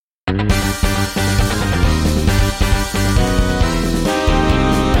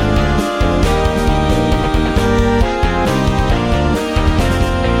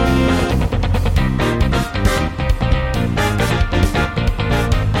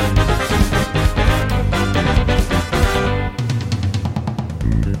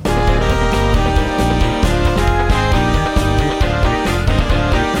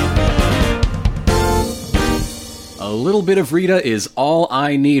little bit of Rita is all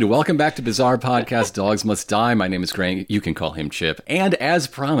I need. Welcome back to Bizarre Podcast Dogs Must Die. My name is Grant. You can call him Chip. And as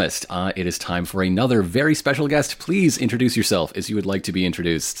promised, it is time for another very special guest. Please introduce yourself as you would like to be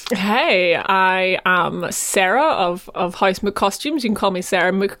introduced. Hey, I am Sarah of House McCostumes. You can call me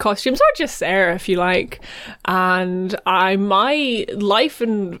Sarah McCostumes or just Sarah if you like. And my life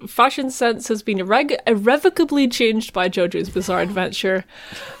and fashion sense has been irrevocably changed by JoJo's Bizarre Adventure.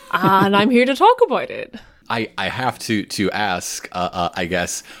 And I'm here to talk about it. I have to ask, I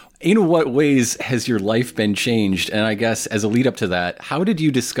guess, in what ways has your life been changed? And I guess as a lead up to that, how did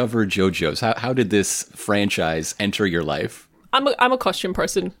you discover JoJo's? How did this franchise enter your life? I'm a costume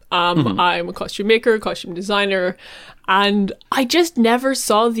person. I'm a costume maker, costume designer, and I just never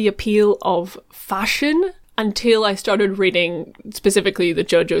saw the appeal of fashion until I started reading specifically the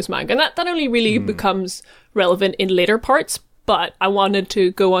JoJo's manga. And that only really becomes relevant in later parts. But I wanted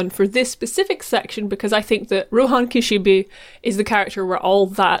to go on for this specific section because I think that Rohan Kishibe is the character where all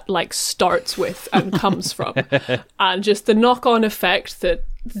that starts with and comes from. And just the knock-on effect that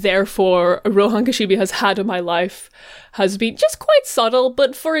therefore Rohan Kishibe has had in my life has been just quite subtle.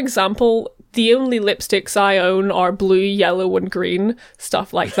 But for example, the only lipsticks I own are blue, yellow, and green,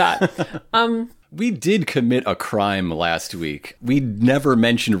 stuff like that. We did commit a crime last week. We never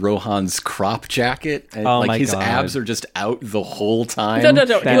mentioned Rohan's crop jacket. And, his God. abs are just out the whole time. No. In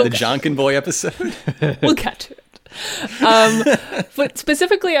the Jonkin Boy episode. We'll get to it. But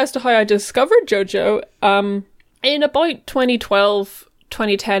specifically as to how I discovered JoJo, in about 2012,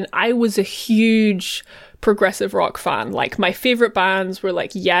 2010, I was a huge progressive rock fan. My favorite bands were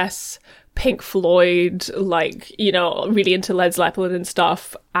Yes, Pink Floyd, really into Led Zeppelin and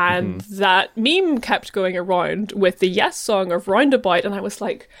stuff. And that meme kept going around with the Yes song of Roundabout. And I was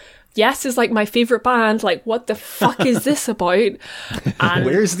like, Yes is my favorite band. What the fuck is this about? And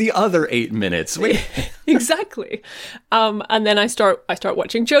where's the other 8 minutes? Wait. Exactly. And then I start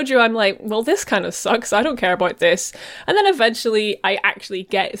watching JoJo. I'm like, well, this kind of sucks. I don't care about this. And then eventually I actually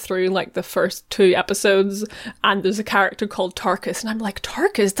get through the first 2 episodes and there's a character called Tarkus. And I'm like,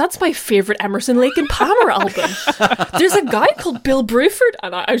 Tarkus? That's my favorite Emerson, Lake and Palmer album. There's a guy called Bill Bruford.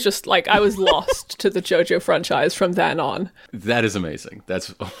 And I was just I was lost to the JoJo franchise from then on. That is amazing.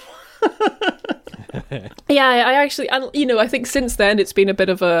 That's... Yeah, I actually, and I think since then it's been a bit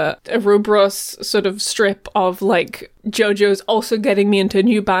of a Ouroboros sort of strip of JoJo's also getting me into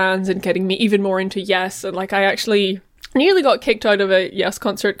new bands and getting me even more into Yes. And I actually nearly got kicked out of a Yes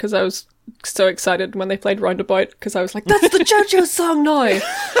concert because I was so excited when they played Roundabout because I was like, that's the JoJo song now.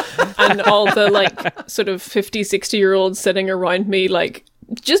 And all the sort of 50, 60-year-olds sitting around me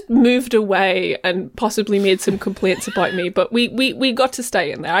just moved away and possibly made some complaints about me, but we got to stay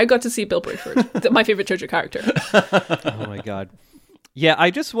in there. I got to see Bill Bruford, my favorite JoJo character. Oh my God. Yeah,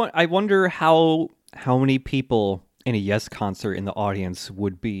 I wonder how many people in a Yes concert in the audience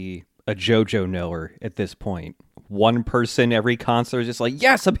would be a JoJo knower at this point. One person every concert is just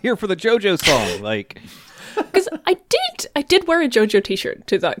yes, I'm here for the JoJo song. Because I did wear a JoJo t-shirt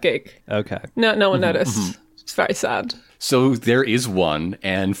to that gig. Okay. No one noticed. It's very sad. So there is one,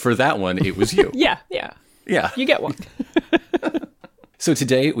 and for that one, it was you. Yeah. You get one. So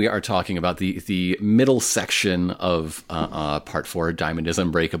today we are talking about the middle section of Part 4, Diamond is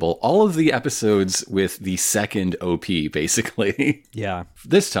Unbreakable. All of the episodes with the second OP, basically. Yeah.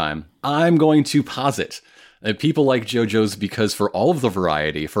 This time, I'm going to posit people like JoJo's because for all of the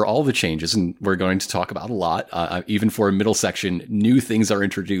variety, for all the changes, and we're going to talk about a lot, even for a middle section, new things are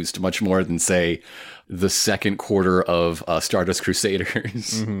introduced much more than, say, the second quarter of Stardust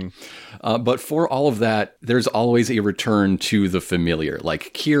Crusaders. But for all of that, there's always a return to the familiar.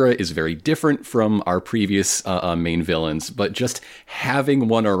 Kira is very different from our previous main villains, but just having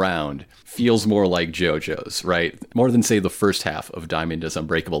one around feels more like JoJo's, right? More than, say, the first half of Diamond is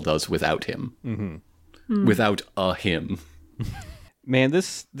Unbreakable does without him. Without a him. Man,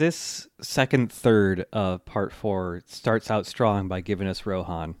 this second third of Part 4 starts out strong by giving us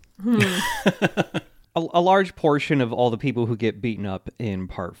Rohan. A large portion of all the people who get beaten up in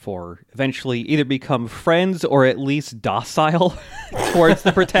Part 4 eventually either become friends or at least docile towards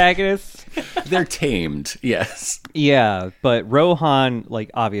the protagonists. They're tamed, yes. Yeah, but Rohan,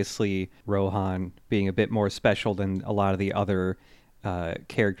 obviously Rohan being a bit more special than a lot of the other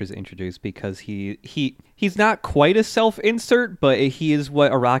characters introduced because he's not quite a self-insert, but he is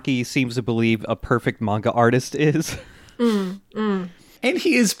what Araki seems to believe a perfect manga artist is. And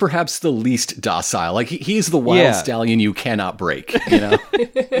he is perhaps the least docile. He is the wild stallion you cannot break, you know?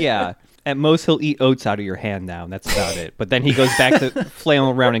 Yeah. At most, he'll eat oats out of your hand now, and that's about it. But then he goes back to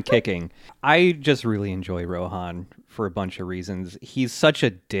flailing around and kicking. I just really enjoy Rohan for a bunch of reasons. He's such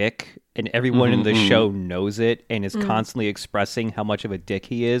a dick and everyone in the show knows it and is constantly expressing how much of a dick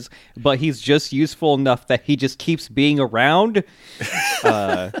he is, but he's just useful enough that he just keeps being around.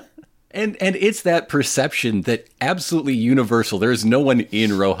 And it's that perception that absolutely universal. There's no one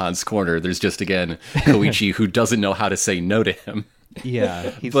in Rohan's corner. There's just, again, Koichi who doesn't know how to say no to him.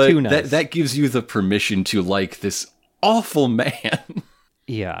 Yeah, he's But too nice. that gives you the permission to like this awful man.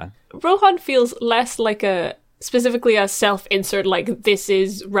 Yeah. Rohan feels less like specifically a self-insert, like this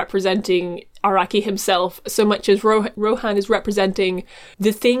is representing Araki himself, so much as Rohan is representing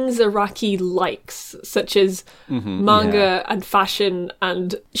the things Araki likes, such as manga and fashion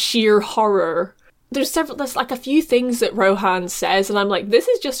and sheer horror. There's like a few things that Rohan says, and I'm like, this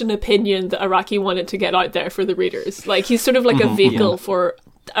is just an opinion that Araki wanted to get out there for the readers. Like, he's sort of like a vehicle for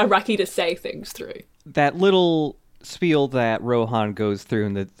Araki to say things through. That little spiel that Rohan goes through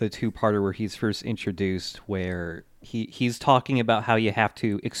in the two-parter where he's first introduced, where he's talking about how you have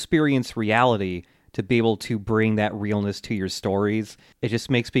to experience reality to be able to bring that realness to your stories. It just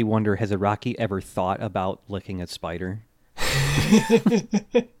makes me wonder, has Araki ever thought about licking a spider?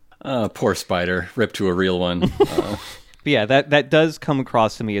 Poor spider, ripped to a real one. But yeah, that does come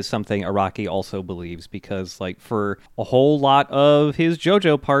across to me as something Araki also believes, because like for a whole lot of his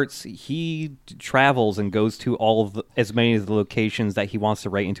JoJo parts, he travels and goes to as many of the locations that he wants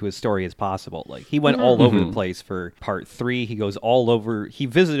to write into his story as possible. Like he went all over the place for part 3. He goes all over. He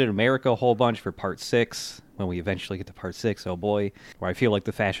visited America a whole bunch for part 6. When we eventually get to part 6, oh boy, where I feel like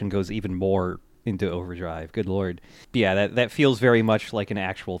the fashion goes even more into overdrive. Good lord. But yeah, that feels very much like an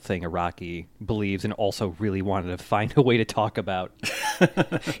actual thing Araki believes and also really wanted to find a way to talk about.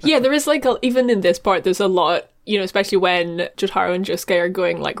 Yeah, there is like, even in this part, there's a lot, especially when Jotaro and Josuke are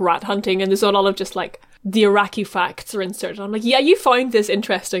going like rat hunting, and there's a lot of just like the Araki facts are inserted. I'm like, yeah, you find this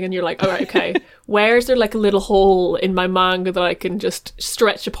interesting, and you're like, all right, okay, where's there like a little hole in my manga that I can just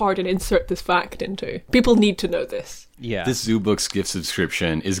stretch apart and insert this fact into? People need to know this. Yeah. This Zoo Books gift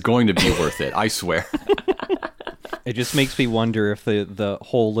subscription is going to be worth it, I swear. It just makes me wonder if the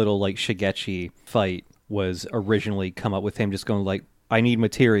whole little like Shigechi fight was originally come up with him just going like, I need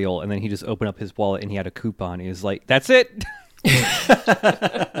material, and then he just opened up his wallet and he had a coupon. He was like, that's it.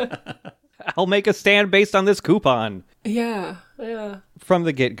 I'll make a stand based on this coupon. Yeah. From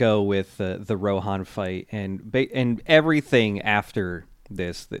the get-go with the Rohan fight and everything after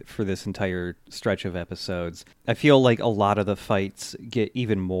this, for this entire stretch of episodes, I feel like a lot of the fights get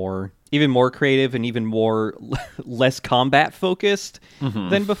even more creative and even more less combat focused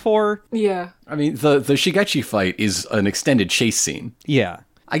than before. Yeah. I mean, the Shigechi fight is an extended chase scene. Yeah.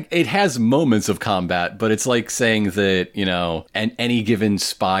 It has moments of combat, but it's like saying that, any given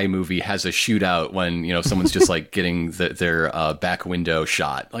spy movie has a shootout when, someone's just like getting their back window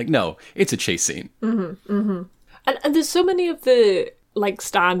shot. Like, no, it's a chase scene. And there's so many of the like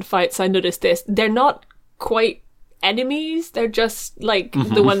stand fights, I noticed this, they're not quite enemies, they're just like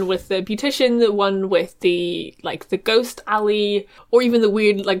the one with the beautician, the one with the like the ghost alley, or even the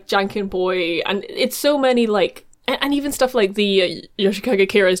weird like Janken boy, and it's so many like, and even stuff like the Yoshikage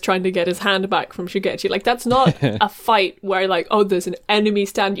Kira is trying to get his hand back from Shigechi. Like, that's not a fight where like, oh, there's an enemy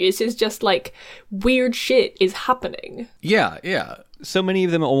standing. It's just like weird shit is happening. Yeah. So many of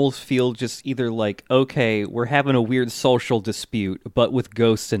them almost feel just either like, okay, we're having a weird social dispute, but with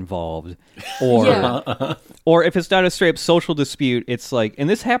ghosts involved. Or or if it's not a straight up social dispute, it's like, and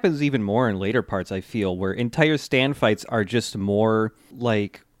this happens even more in later parts, I feel, where entire stand fights are just more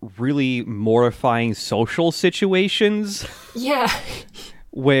like really mortifying social situations. Yeah.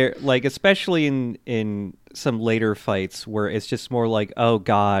 Where, like, especially in some later fights where it's just more like, oh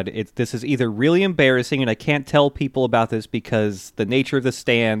god, this is either really embarrassing and I can't tell people about this because the nature of the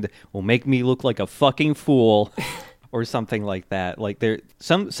stand will make me look like a fucking fool, or something like that. Like,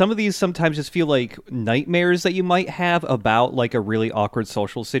 some of these sometimes just feel like nightmares that you might have about like a really awkward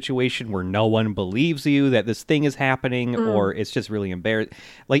social situation where no one believes you that this thing is happening, or it's just really embarrassing.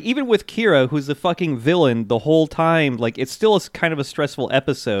 Like, even with Kira, who's the fucking villain the whole time, like, it's still kind of a stressful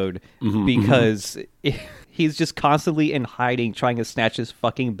episode because he's just constantly in hiding trying to snatch his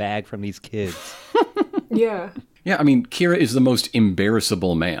fucking bag from these kids. Yeah. Yeah, I mean, Kira is the most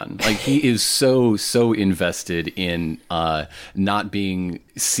embarrassable man. Like, he is so invested in not being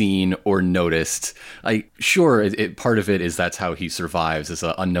seen or noticed. Like, sure, part of it is that's how he survives as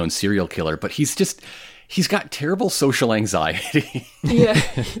an unknown serial killer, but he's got terrible social anxiety.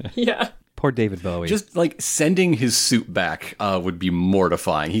 Yeah. Poor David Bowie. Just, like, sending his suit back would be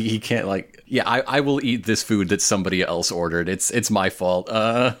mortifying. He can't, like, yeah, I will eat this food that somebody else ordered. It's my fault.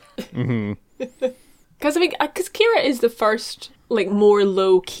 Because Kira is the first, like, more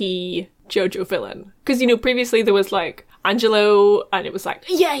low-key JoJo villain. Because, previously there was, like, Angelo, and it was like,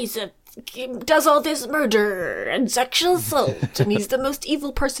 yeah, he's a he does all this murder and sexual assault, and he's the most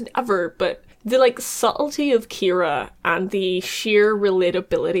evil person ever. But the like subtlety of Kira and the sheer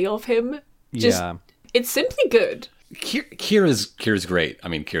relatability of him, just it's simply good. Kira's great. I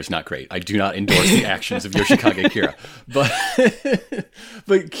mean, Kira's not great. I do not endorse the actions of Yoshikage Kira,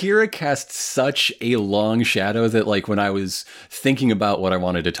 but Kira casts such a long shadow that, like, when I was thinking about what I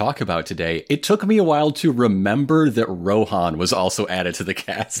wanted to talk about today, it took me a while to remember that Rohan was also added to the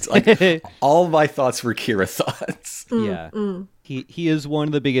cast. Like, all my thoughts were Kira thoughts. He is one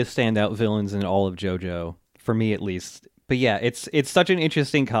of the biggest standout villains in all of JoJo, for me at least. But yeah, it's such an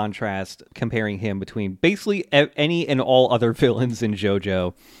interesting contrast comparing him between basically any and all other villains in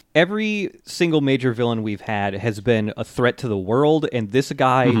JoJo. Every single major villain we've had has been a threat to the world, and this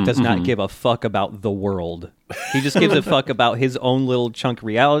guy does not give a fuck about the world. He just gives a fuck about his own little chunk of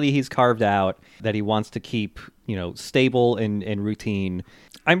reality he's carved out that he wants to keep, stable and routine.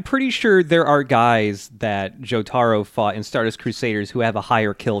 I'm pretty sure there are guys that Jotaro fought in Stardust Crusaders who have a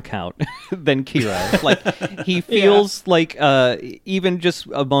higher kill count than Kira. Like, he feels like, even just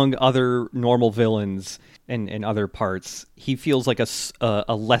among other normal villains and other parts, he feels like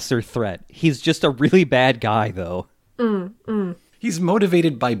a lesser threat. He's just a really bad guy, though. He's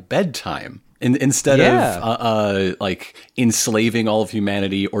motivated by bedtime instead of like enslaving all of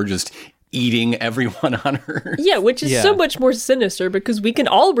humanity or just eating everyone on Earth. Yeah, which is so much more sinister because we can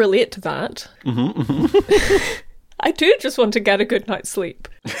all relate to that. I do just want to get a good night's sleep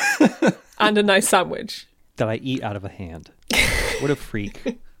and a nice sandwich that I eat out of a hand. What a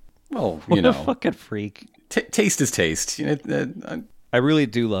freak! Well, what a fucking freak. Taste is taste. I really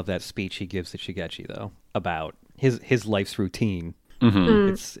do love that speech he gives to Shigechi, though, about his life's routine.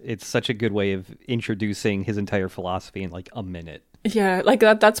 It's such a good way of introducing his entire philosophy in like a minute. Yeah, like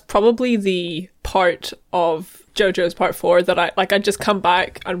that's probably the part of JoJo's Part 4 that I just come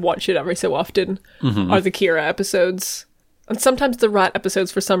back and watch it every so often, are the Kira episodes. And sometimes the Rat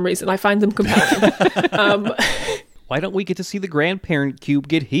episodes, for some reason, I find them compelling. Why don't we get to see the grandparent cube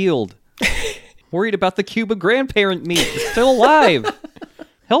get healed? Worried about the cube of grandparent meat. It's still alive.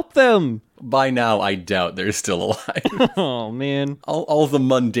 Help them. By now, I doubt they're still alive. Oh, man. All the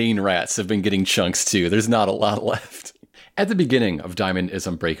mundane rats have been getting chunks, too. There's not a lot left. At the beginning of Diamond is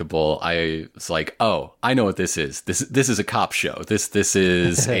Unbreakable, I was like, oh, I know what this is. This is a cop show. This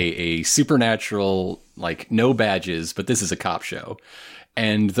is a supernatural, like, no badges, but this is a cop show.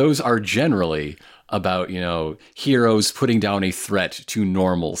 And those are generally about, heroes putting down a threat to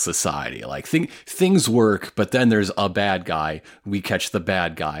normal society. Like, things work, but then there's a bad guy. We catch the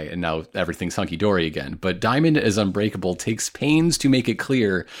bad guy, and now everything's hunky-dory again. But Diamond is Unbreakable takes pains to make it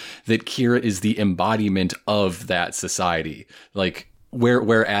clear that Kira is the embodiment of that society. Like,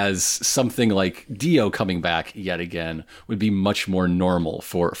 whereas something like Dio coming back yet again would be much more normal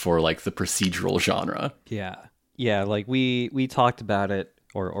for like the procedural genre. Yeah, like we talked about it,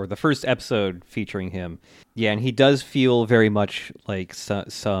 or the first episode featuring him. Yeah, and he does feel very much like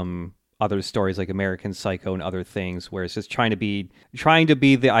some other stories like American Psycho and other things, where it's just trying to be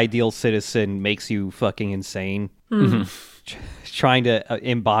the ideal citizen makes you fucking insane. Trying to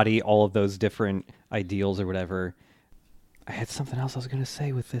embody all of those different ideals or whatever. I had something else I was going to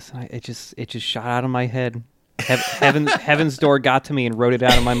say with this, and it just shot out of my head. Heaven's Door got to me and wrote it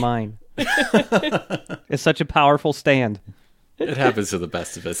out of my mind. It's such a powerful stand. It happens to the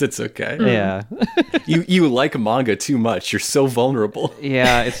best of us. It's okay. Yeah. You like manga too much. You're so vulnerable.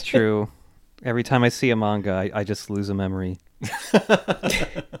 Yeah, it's true. Every time I see a manga, I just lose a memory.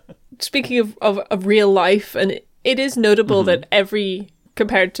 Speaking of real life, and it is notable that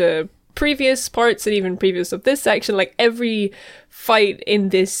compared to previous parts and even previous of this section, like every fight in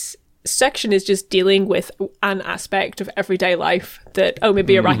this section is just dealing with an aspect of everyday life that,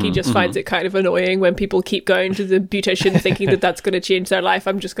 maybe Araki just finds it kind of annoying when people keep going to the beautician thinking that that's going to change their life.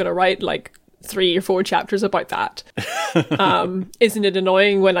 I'm just going to write like 3 or 4 chapters about that. Isn't it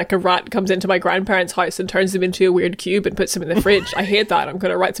annoying when like a rat comes into my grandparents' house and turns them into a weird cube and puts them in the fridge? I hate that. I'm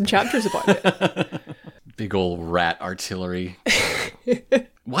going to write some chapters about it. Big old rat artillery.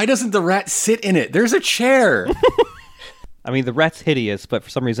 Why doesn't the rat sit in it? There's a chair. I mean, the rat's hideous, but for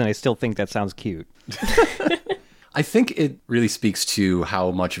some reason I still think that sounds cute. I think it really speaks to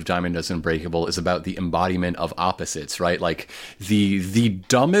how much of Diamond is Unbreakable is about the embodiment of opposites, right? Like, the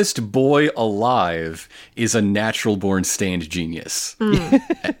dumbest boy alive is a natural-born stand genius.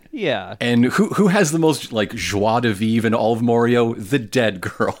 Yeah. And who has the most, like, joie de vivre in all of Morio? The dead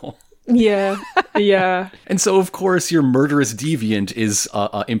girl. Yeah. And so, of course, your murderous deviant is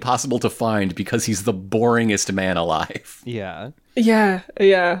impossible to find because he's the boringest man alive. Yeah. Yeah.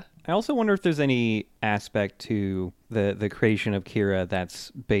 I also wonder if there's any aspect to the creation of Kira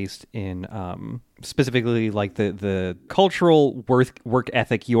that's based in specifically like the cultural work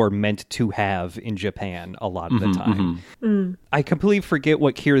ethic you're meant to have in Japan a lot of the time. I completely forget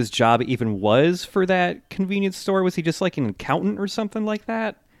what Kira's job even was for that convenience store. Was he just like an accountant or something like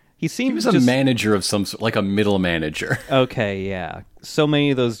that? He was a manager of some sort, like a middle manager. Okay, yeah. So many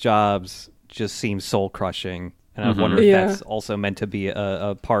of those jobs just seem soul crushing. And I wonder if that's also meant to be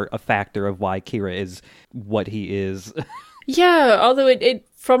a factor of why Kira is what he is. Yeah, although it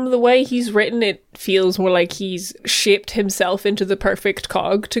from the way he's written, it feels more like he's shaped himself into the perfect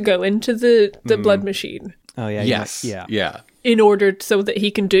cog to go into the blood machine. Oh, yeah. Yes. Yeah. In order so that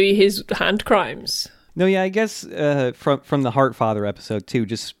he can do his hand crimes. No, yeah, I guess from the Heartfather episode, too,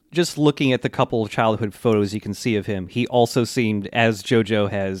 just looking at the couple of childhood photos you can see of him, he also seemed, as JoJo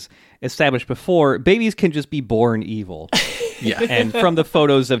has established before, babies can just be born evil. Yeah. And from the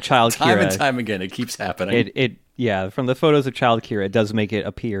photos of child time Kira... and time again, it keeps happening. From the photos of child Kira, it does make it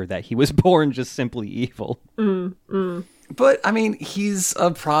appear that he was born just simply evil. But, I mean, he's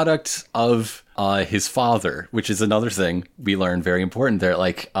a product of his father, which is another thing we learned very important there.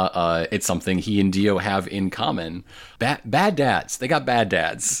 Like, it's something he and Dio have in common. Bad dads. They got bad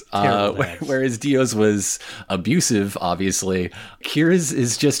dads. Dads. Whereas Dio's was abusive, obviously. Kira's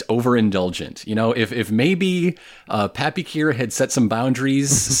is just overindulgent. You know, if maybe Pappy Kira had set some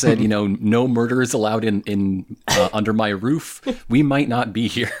boundaries, said, no murders allowed in under my roof, we might not be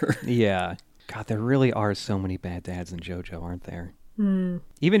here. Yeah. God, there really are so many bad dads in JoJo, aren't there?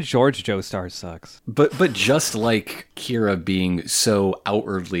 Even George Joestar sucks. But just like Kira being so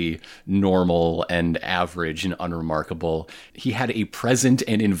outwardly normal and average and unremarkable, he had a present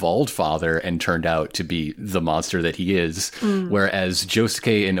and involved father and turned out to be the monster that he is. Whereas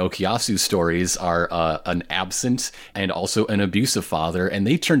Josuke and Okuyasu's stories are an absent and also an abusive father, and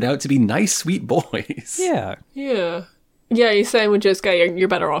they turned out to be nice, sweet boys. Yeah. Yeah. Yeah, you're saying with Josuke, you're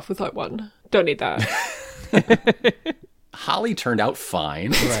better off without one. Don't need that. Holly turned out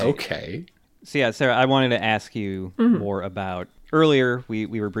fine. It's okay. So yeah, Sarah, I wanted to ask you more about... Earlier, we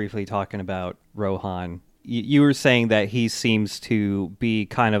were briefly talking about Rohan. You were saying that he seems to be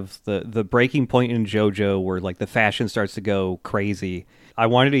kind of the breaking point in JoJo where like the fashion starts to go crazy. I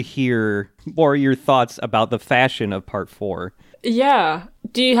wanted to hear more of your thoughts about the fashion of Part 4. Yeah.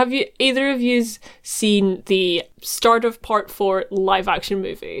 Have either of you seen the start of Part 4 live action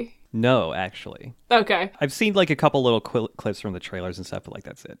movie? No, actually. Okay. I've seen like a couple little clips from the trailers and stuff, but like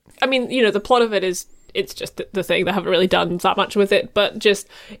that's it. I mean, the plot of it is, it's just the thing. They haven't really done that much with it, but just,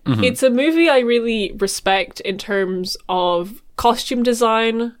 it's a movie I really respect in terms of costume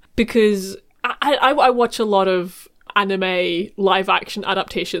design, because I watch a lot of anime live action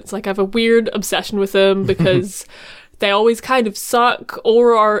adaptations. Like, I have a weird obsession with them because they always kind of suck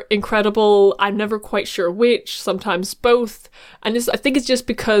or are incredible. I'm never quite sure which, sometimes both. And I think it's just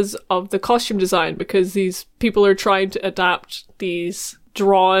because of the costume design, because these people are trying to adapt these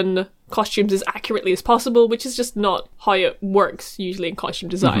drawn costumes as accurately as possible, which is just not how it works usually in costume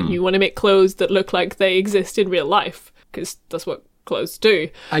design. You want to make clothes that look like they exist in real life, because that's what clothes do.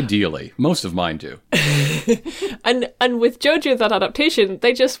 Ideally. Most of mine do. And with JoJo, that adaptation,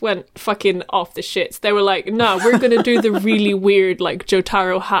 they just went fucking off the shits. They were like, no, we're going to do the really weird, like,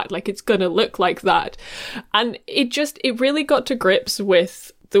 Jotaro hat. Like, it's going to look like that. And it really got to grips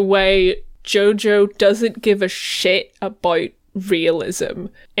with the way JoJo doesn't give a shit about realism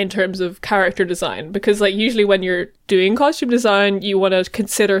in terms of character design, because like usually when you're doing costume design you want to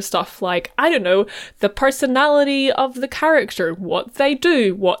consider stuff like, I don't know, the personality of the character, what they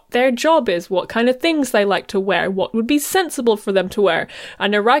do, what their job is, what kind of things they like to wear, what would be sensible for them to wear.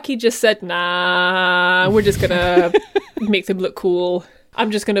 And Araki just said, nah, we're just gonna make them look cool. I'm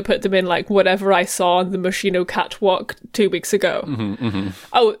just going to put them in, like, whatever I saw on the Moschino catwalk 2 weeks ago.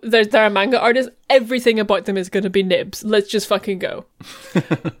 Oh, they're a manga artist. Everything about them is going to be nibs. Let's just fucking go.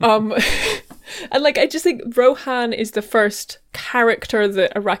 And, like, I just think Rohan is the first character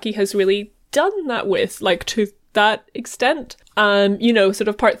that Araki has really done that with, like, to that extent. Sort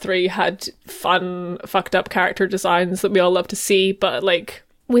of Part 3 had fun, fucked up character designs that we all love to see, but, like,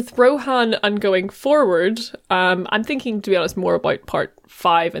 with Rohan and going forward, I'm thinking, to be honest, more about Part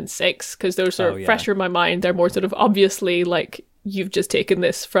 5 and 6, because those are fresher in my mind. They're more sort of obviously like, you've just taken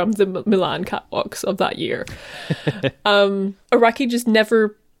this from the Milan catwalks of that year. Araki just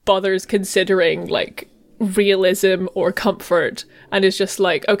never bothers considering like realism or comfort, and is just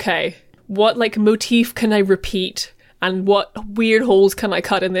like, okay, what like motif can I repeat? And what weird holes can I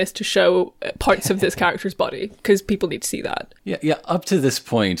cut in this to show parts of this character's body? Because people need to see that. Yeah. Up to this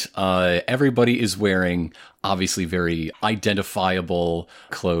point, everybody is wearing obviously very identifiable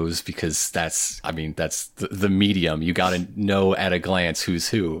clothes because that's the medium. You got to know at a glance who's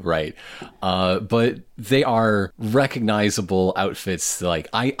who, right? But they are recognizable outfits. Like,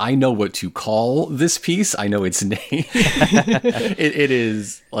 I know what to call this piece. I know its name. It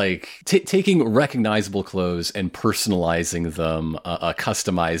is like taking recognizable clothes and personalizing them,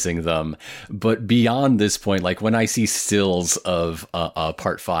 customizing them. But beyond this point, like when I see stills of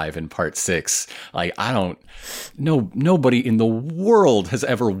part 5 and part 6, like nobody in the world has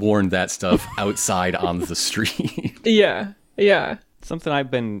ever worn that stuff outside on the street. Yeah. Something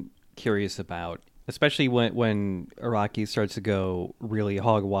I've been curious about, especially when Araki starts to go really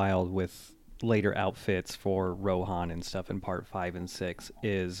hog wild with later outfits for Rohan and stuff in part 5 and 6,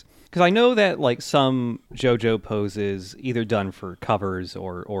 is because I know that like some JoJo poses, either done for covers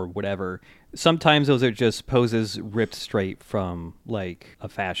or whatever, sometimes those are just poses ripped straight from like a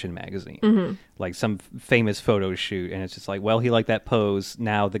fashion magazine, like some famous photo shoot, and it's just like, well, he liked that pose,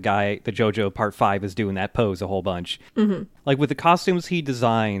 now the JoJo part 5 is doing that pose a whole bunch. Like with the costumes he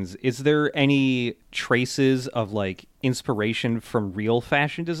designs, is there any traces of like inspiration from real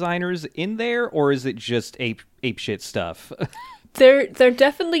fashion designers in there, or is it just ape shit stuff? There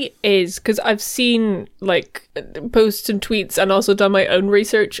definitely is, because I've seen like posts and tweets and also done my own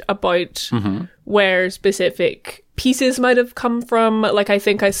research about where specific pieces might have come from. Like, I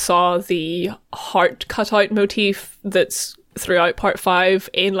think I saw the heart cutout motif that's throughout part 5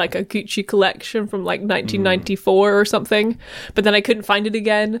 in like a Gucci collection from like 1994 or something, but then I couldn't find it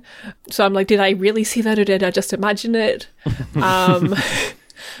again. So I'm like, did I really see that, or did I just imagine it?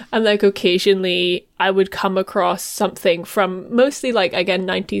 And like occasionally I would come across something from mostly like, again,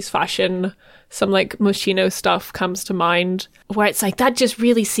 90s fashion. Some like Moschino stuff comes to mind where it's like, that just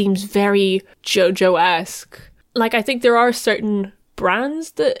really seems very JoJo-esque. Like, I think there are certain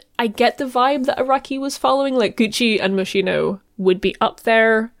brands that I get the vibe that Araki was following, like Gucci and Moschino would be up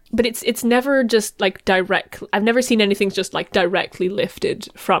there. But it's never just like direct. I've never seen anything just like directly lifted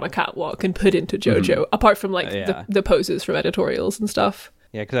from a catwalk and put into JoJo, apart from like the poses from editorials and stuff.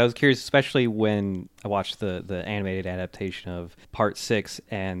 Yeah, because I was curious, especially when I watched the animated adaptation of Part 6,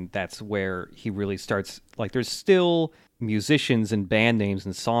 and that's where he really starts, like, there's still musicians and band names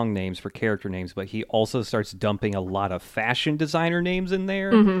and song names for character names, but he also starts dumping a lot of fashion designer names in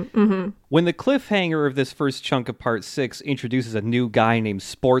there. When the cliffhanger of this first chunk of Part 6 introduces a new guy named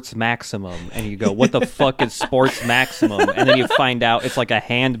Sports Maximum, and you go, what the fuck is Sports Maximum? And then you find out it's like a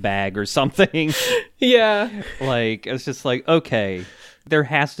handbag or something. Yeah. Like, it's just like, okay, there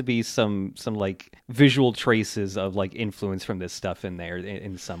has to be some like visual traces of like influence from this stuff in there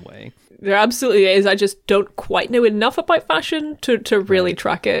in some way. There absolutely is. I just don't quite know enough about fashion to really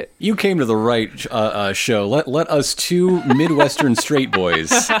track it. You came to the right show. Let us two Midwestern straight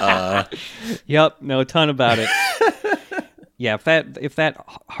boys. Yep, know a ton about it. Yeah, if that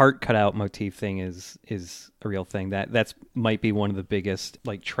heart cutout motif thing is a real thing, that's might be one of the biggest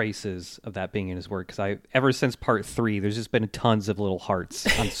like traces of that being in his work. Because ever since part 3, there's just been tons of little hearts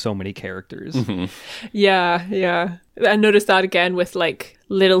on so many characters. Yeah. I noticed that again with like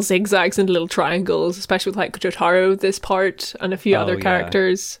little zigzags and little triangles, especially with like Jotaro this part and a few other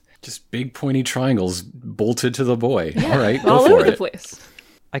characters. Just big pointy triangles bolted to the boy. Yeah, all right, go all for over it. the place.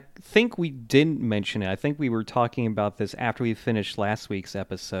 I think we didn't mention it. I think we were talking about this after we finished last week's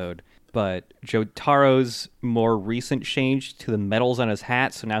episode. But Jotaro's more recent change to the medals on his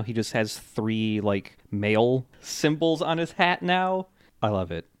hat, so now he just has 3 like male symbols on his hat now. I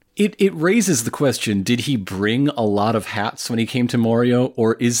love it. It raises the question, did he bring a lot of hats when he came to Morio,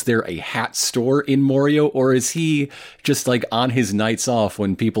 or is there a hat store in Morio, or is he just like on his nights off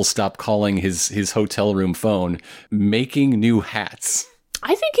when people stop calling his hotel room phone, making new hats?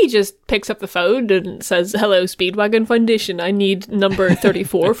 I think he just picks up the phone and says, "Hello, Speedwagon Foundation. I need number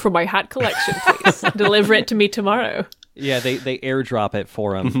 34 for my hat collection, please. Deliver it to me tomorrow." Yeah, they airdrop it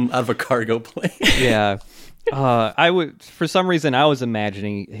for him. Out of a cargo plane. Yeah. I would, for some reason, I was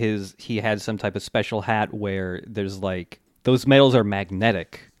imagining he had some type of special hat where there's like, those metals are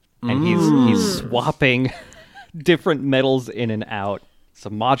magnetic, and he's swapping different metals in and out. It's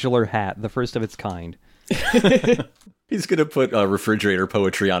a modular hat, the first of its kind. He's going to put refrigerator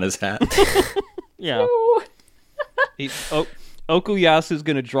poetry on his hat. Yeah. Okuyasu's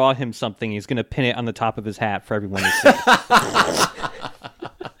going to draw him something. He's going to pin it on the top of his hat for everyone to see.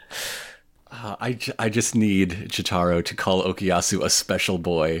 I just need Jotaro to call Okuyasu a special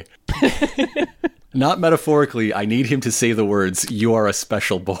boy. Not metaphorically, I need him to say the words, "You are a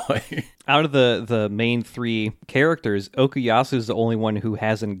special boy." out of the main three characters, Okuyasu is the only one who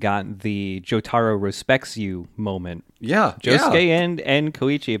hasn't gotten the Jotaro respects you moment. Yeah, Josuke and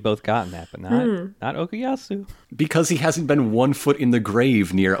Koichi have both gotten that, but not Okuyasu. Because he hasn't been 1 foot in the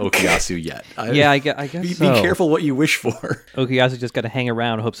grave near Okuyasu yet. I guess be so. careful what you wish for. Okuyasu just got to hang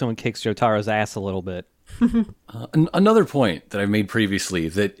around, hope someone kicks Jotaro's ass a little bit. Another point that I've made previously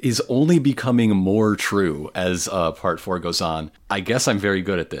that is only becoming more true as part 4 goes on. I guess I'm very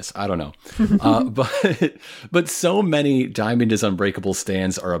good at this. I don't know. But so many Diamond is Unbreakable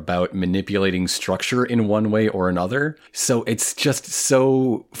stands are about manipulating structure in one way or another. So it's just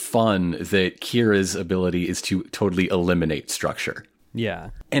so fun that Kira's ability is to totally eliminate structure. Yeah.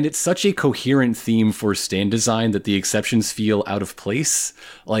 And it's such a coherent theme for stand design that the exceptions feel out of place.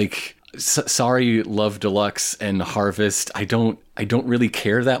 Like, sorry, Love Deluxe and Harvest, I don't really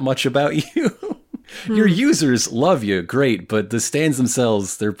care that much about you. Your users love you, great, but the stands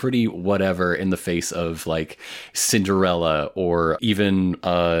themselves, they're pretty whatever in the face of, like, Cinderella or even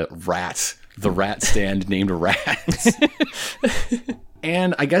Rat, the rat stand named Rat.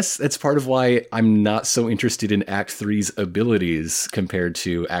 And I guess that's part of why I'm not so interested in Act 3's abilities compared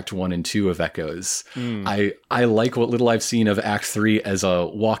to Act 1 and 2 of Echoes. I like what little I've seen of Act 3 as a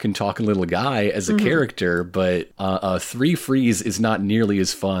walk and talking little guy, as a character, but 3 Freeze is not nearly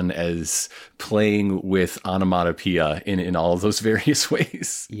as fun as playing with onomatopoeia in all of those various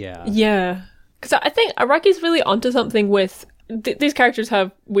ways. Yeah. Yeah. Because I think Araki's really onto something with... these characters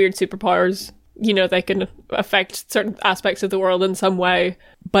have weird superpowers. You know, they can affect certain aspects of the world in some way.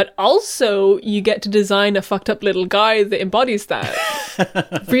 But also, you get to design a fucked up little guy that embodies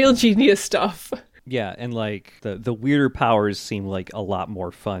that. Real genius stuff. Yeah, and like the weirder powers seem like a lot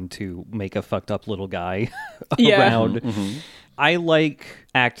more fun to make a fucked up little guy around. I like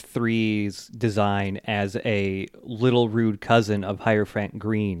Act 3's design as a little rude cousin of Hierophant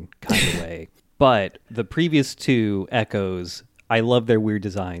Green kind of way. But the previous 2 Echoes, I love their weird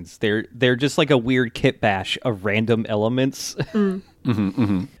designs. They're just like a weird kit bash of random elements. And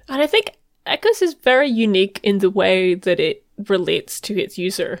I think Echoes is very unique in the way that it relates to its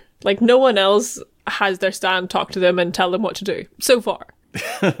user. Like, no one else has their stand talk to them and tell them what to do, so far.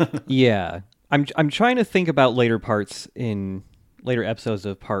 Yeah. I'm trying to think about later parts in later episodes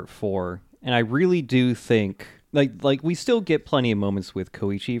of Part 4, and I really do think... Like we still get plenty of moments with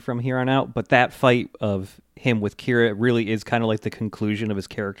Koichi from here on out, but that fight of him with Kira really is kind of like the conclusion of his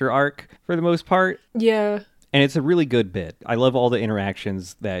character arc for the most part. Yeah. And it's a really good bit. I love all the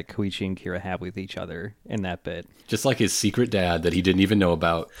interactions that Koichi and Kira have with each other in that bit. Just like his secret dad that he didn't even know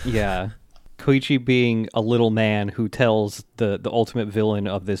about. Yeah. Koichi being a little man who tells the ultimate villain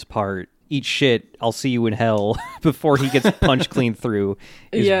of this part, eat shit, I'll see you in hell, before he gets punched clean through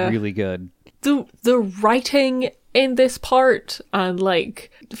is really good. The writing in this part and, like,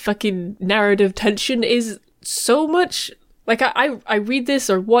 the fucking narrative tension is so much... Like, I read this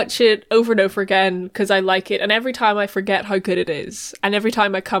or watch it over and over again because I like it, and every time I forget how good it is. And every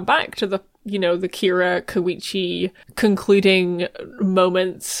time I come back to the Kira, Koichi concluding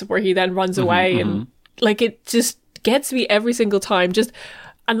moments where he then runs away, and, like, it just gets me every single time.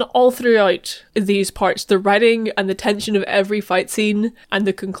 And all throughout these parts, the writing and the tension of every fight scene and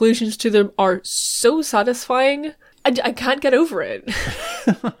the conclusions to them are so satisfying. I can't get over it.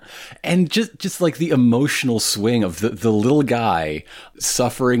 And just like the emotional swing of the little guy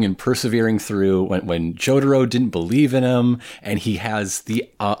suffering and persevering through when Jotaro didn't believe in him, and he has the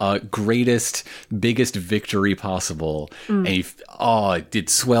greatest, biggest victory possible. And it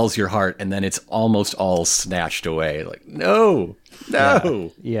swells your heart, and then it's almost all snatched away. Like, no.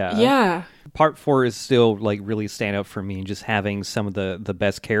 Yeah. Part 4 is still, like, really stand out for me, just having some of the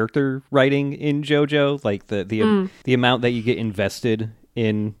best character writing in JoJo, like the amount that you get invested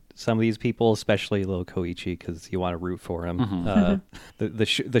in some of these people, especially little Koichi, because you want to root for him.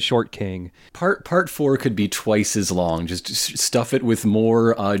 The short king. Part 4 could be twice as long. Just stuff it with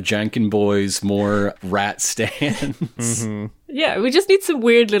more Janken boys, more rat stands. Yeah, we just need some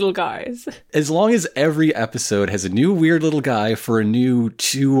weird little guys. As long as every episode has a new weird little guy for a new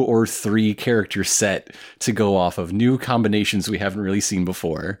 2 or 3 character set to go off of, new combinations we haven't really seen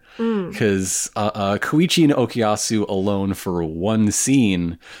before. Because Koichi and Okuyasu alone for one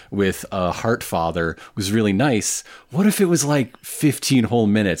scene with Heartfather was really nice. What if it was like 15 whole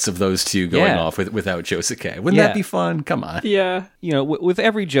minutes of those two going off without Josuke? Wouldn't that be fun? Come on. Yeah. You know, with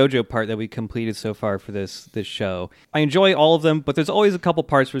every JoJo part that we completed so far for this show, I enjoy all of of them, but there's always a couple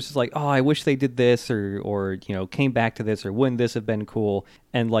parts where it's just like, oh, I wish they did this, or came back to this, or wouldn't this have been cool?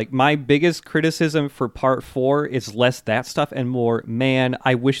 And like my biggest criticism for part 4 is less that stuff and more, man,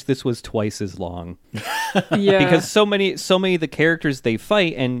 I wish this was twice as long. Yeah. Because so many of the characters they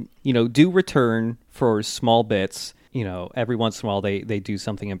fight and do return for small bits. Every once in a while they do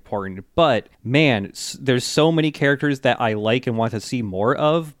something important. But, man, there's so many characters that I like and want to see more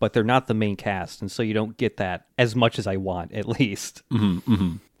of, but they're not the main cast. And so you don't get that as much as I want, at least. Mm-hmm,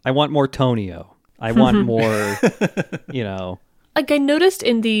 mm-hmm. I want more Tonio. I want more, Like, I noticed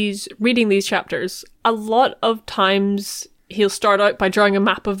in reading these chapters, a lot of times he'll start out by drawing a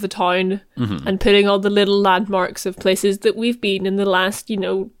map of the town and putting all the little landmarks of places that we've been in the last,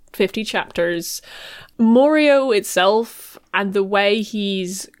 50 chapters. Morio itself and the way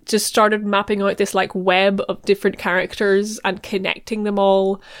he's just started mapping out this like web of different characters and connecting them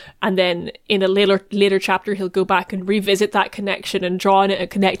all, and then in a later chapter he'll go back and revisit that connection and draw on it and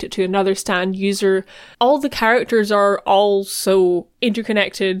connect it to another stand user. All the characters are all so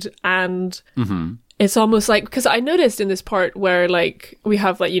interconnected, and it's almost like, because I noticed in this part where like we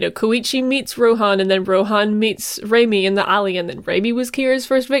have like, Koichi meets Rohan, and then Rohan meets Reimi in the alley, and then Reimi was Kira's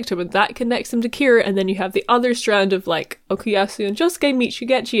first victim, and that connects him to Kira, and then you have the other strand of like Okuyasu and Josuke meet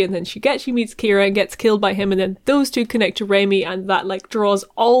Shigechi, and then Shigechi meets Kira and gets killed by him, and then those two connect to Reimi, and that like draws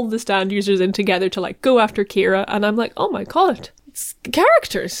all the stand users in together to like go after Kira, and I'm like, oh my god, it's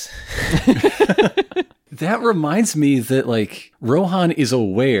characters. That reminds me that, like, Rohan is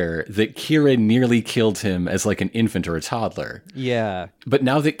aware that Kira nearly killed him as, like, an infant or a toddler. Yeah. But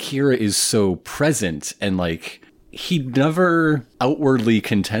now that Kira is so present and, like, he never outwardly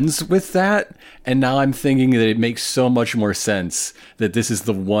contends with that. And now I'm thinking that it makes so much more sense that this is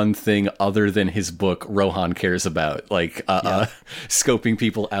the one thing other than his book Rohan cares about, like scoping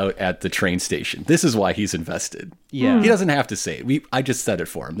people out at the train station. This is why he's invested. Yeah. He doesn't have to say it. I just said it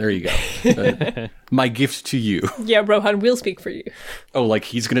for him. There you go. My gift to you. Yeah, Rohan will speak for you. Oh, like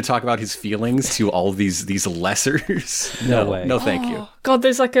he's going to talk about his feelings to all these lessers? No way. No, thank you. God,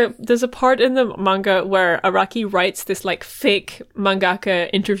 there's a part in the manga where Araki writes this like fake mangaka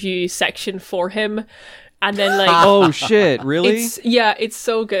interview section for him, and then like oh shit, really? It's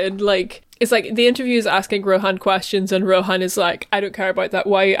so good. Like it's like the interview is asking Rohan questions, and Rohan is like, I don't care about that,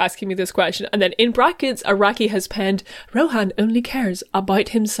 why are you asking me this question? And then in brackets Araki has penned, Rohan only cares about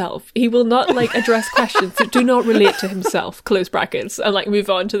himself, he will not like address questions that do not relate to himself, close brackets, and like move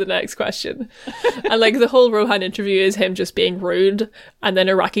on to the next question. And like the whole Rohan interview is him just being rude, and then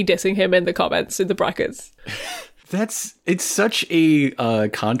Araki dissing him in the comments in the brackets. It's such a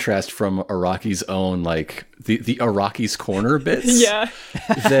contrast from Araki's own, like the Araki's Corner bits. Yeah.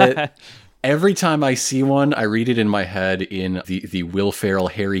 That every time I see one, I read it in my head in the Will Ferrell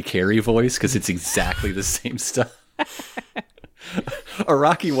Harry Carey voice, because it's exactly the same stuff.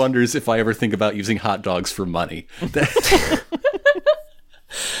 Araki wonders if I ever think about using hot dogs for money. Because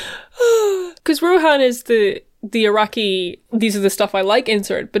Rohan is the Araki, these are the stuff I like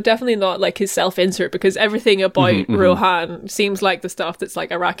insert, but definitely not like his self-insert, because everything about Rohan seems like the stuff that's like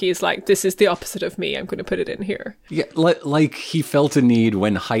Araki is like, this is the opposite of me, I'm going to put it in here. Yeah, like he felt a need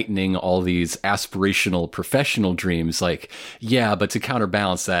when heightening all these aspirational professional dreams, like, yeah, but to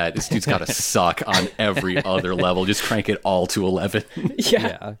counterbalance that, this dude's got to suck on every other level, just crank it all to 11.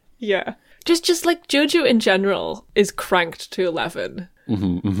 Yeah. Just like JoJo in general is cranked to 11.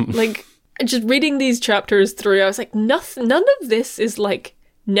 Like, just reading these chapters through, I was like, none of this is like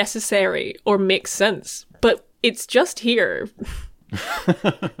necessary or makes sense, but it's just here.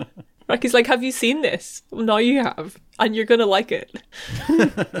 Raki's like, have you seen this? Well, now you have, and you're gonna like it.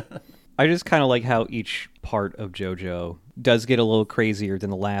 I just kind of like how each part of JoJo does get a little crazier than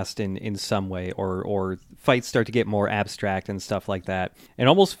the last in some way, or fights start to get more abstract and stuff like that. It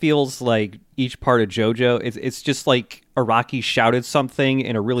almost feels like each part of JoJo, it's just like Araki shouted something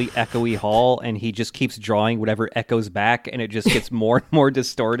in a really echoey hall, and he just keeps drawing whatever echoes back, and it just gets more and more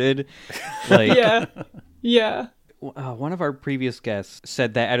distorted. Like, yeah. One of our previous guests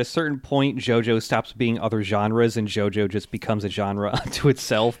said that at a certain point, JoJo stops being other genres, and JoJo just becomes a genre unto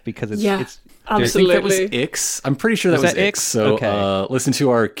itself, because it's absolutely. I think that was Ix. I'm pretty sure that was Ix. So listen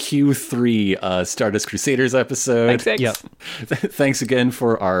to our Q3 Stardust Crusaders episode. Thanks, Yep. Thanks again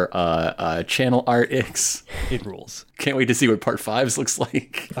for our channel art, Ix. It rules. Can't wait to see what part 5's looks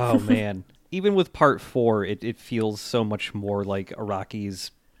like. Oh, man. Even with part 4, it feels so much more like Araki's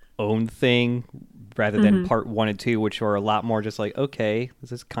own thing, rather than part 1 and 2, which are a lot more just like, okay,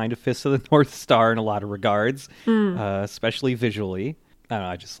 this is kind of Fist of the North Star in a lot of regards, especially visually. I don't know,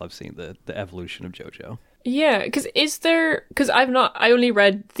 I just love seeing the evolution of JoJo. Yeah, because I only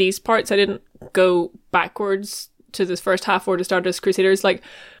read these parts, I didn't go backwards to this first half or the Stardust Crusaders, like,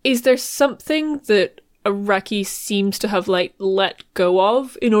 is there something that Araki seems to have, like, let go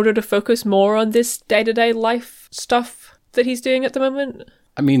of in order to focus more on this day-to-day life stuff that he's doing at the moment?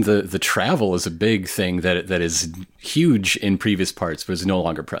 I mean, the travel is a big thing that is huge in previous parts, but is no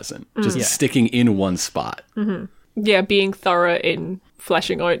longer present. Just sticking in one spot. Mm-hmm. Yeah, being thorough in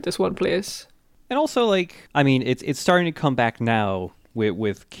fleshing out this one place. And also, like, I mean, it's starting to come back now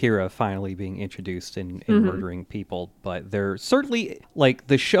with Kira finally being introduced and murdering people. But they're certainly, like,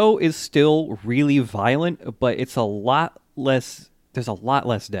 the show is still really violent, but it's a lot less, there's a lot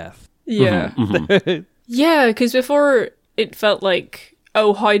less death. Yeah. Mm-hmm. Yeah, because before it felt like,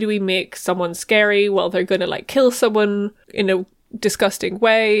 oh, how do we make someone scary? Well, they're going to, like, kill someone in a disgusting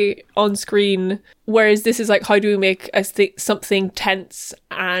way on screen. Whereas this is like, how do we make something tense?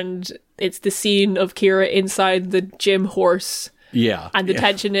 And it's the scene of Kira inside the gym horse. Yeah. And the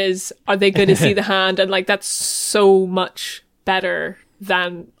tension is, are they going to see the hand? And, like, that's so much better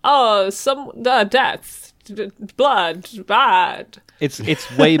than, death, blood, bad.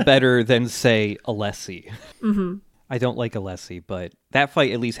 It's way better than, say, Alessi. Mm-hmm. I don't like Alessi, but that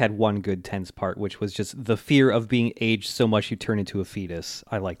fight at least had one good tense part, which was just the fear of being aged so much you turn into a fetus.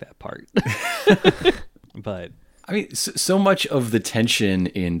 I like that part. But I mean, so much of the tension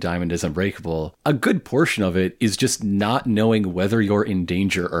in Diamond is Unbreakable, a good portion of it is just not knowing whether you're in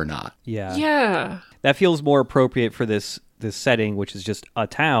danger or not. Yeah. Yeah. That feels more appropriate for this setting, which is just a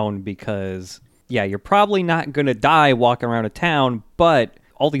town, because, yeah, you're probably not going to die walking around a town, but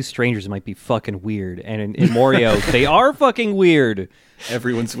all these strangers might be fucking weird. And in Morio, they are fucking weird.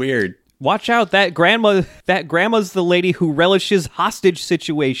 Everyone's weird. Watch out, that grandma's the lady who relishes hostage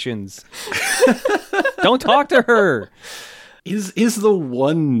situations. Don't talk to her. Is the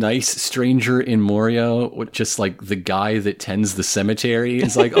one nice stranger in Morio just like the guy that tends the cemetery?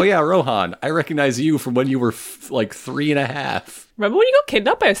 Is like, oh yeah, Rohan, I recognize you from when you were like 3.5. Remember when you got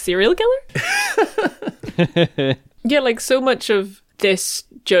kidnapped by a serial killer? Yeah, like, so much of this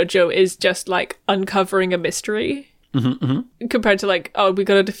JoJo is just like uncovering a mystery. Mm-hmm, mm-hmm. Compared to, like, oh, we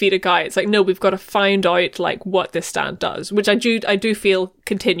gotta defeat a guy. It's like, no, we've got to find out, like, what this stand does, which I do feel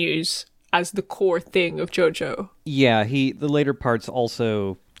continues as the core thing of JoJo. Yeah, the later parts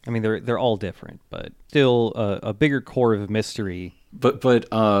also, I mean, they're all different, but still a bigger core of mystery. But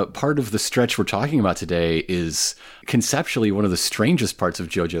part of the stretch we're talking about today is conceptually one of the strangest parts of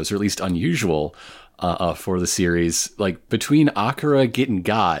JoJo's, or at least unusual for the series. Like, between Akira getting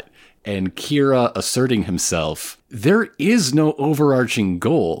got and Kira asserting himself, there is no overarching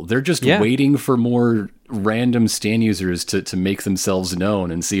goal. They're just waiting for more random stand users to make themselves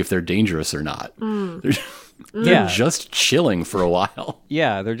known and see if they're dangerous or not. They're just chilling for a while.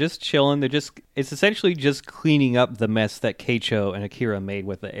 Yeah, they're just chilling. It's essentially just cleaning up the mess that Keicho and Akira made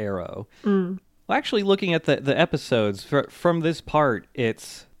with the arrow. Well, actually, looking at the episodes from this part,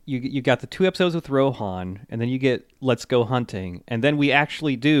 it's you got the 2 episodes with Rohan, and then you get Let's Go Hunting, and then we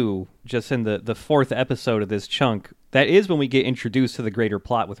actually do, just in the 4th episode of this chunk, that is when we get introduced to the greater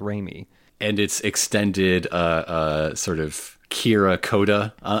plot with Raimi. And it's extended sort of Kira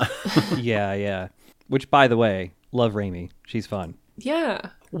coda. Yeah. Which, by the way, love Raimi. She's fun. Yeah.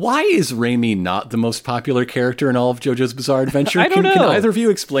 Why is Raimi not the most popular character in all of JoJo's Bizarre Adventure? I don't know. Can either of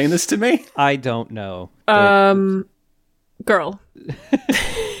you explain this to me? I don't know. Girl.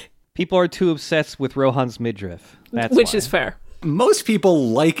 People are too obsessed with Rohan's midriff. That's Which why. is fair. Most people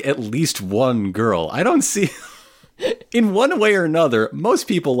like at least one girl. I don't see... In one way or another, most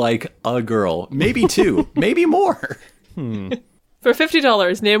people like a girl. Maybe 2. Maybe more. For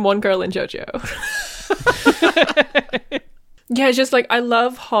 $50, name one girl in JoJo. Yeah, it's just like, I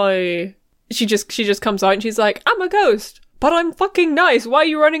love how she just comes out and she's like, I'm a ghost, but I'm fucking nice. Why are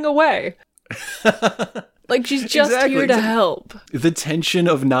you running away? Like, she's just here to help. The tension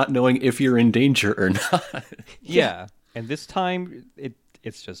of not knowing if you're in danger or not. Yeah. And this time,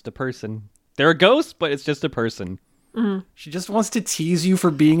 it's just a person. They're a ghost, but it's just a person. Mm-hmm. She just wants to tease you for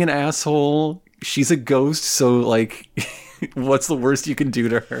being an asshole. She's a ghost, so, like, what's the worst you can do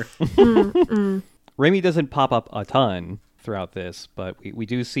to her? Raimi doesn't pop up a ton throughout this, but we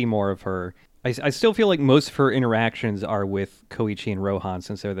do see more of her. I still feel like most of her interactions are with Koichi and Rohan,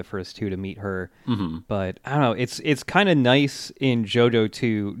 since they're the first 2 to meet her. Mm-hmm. But I don't know, it's kind of nice in JoJo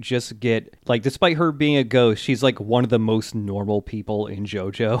to just get, like, despite her being a ghost, she's like one of the most normal people in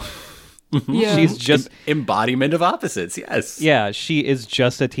JoJo. Yeah. She's just embodiment of opposites. Yes. Yeah, she is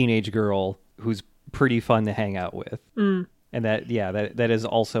just a teenage girl who's pretty fun to hang out with. And that is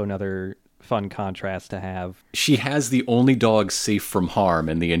also another fun contrast to have. She has the only dog safe from harm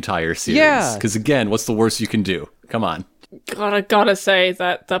in the entire series. Yeah. Because again, what's the worst you can do? Come on. Gotta say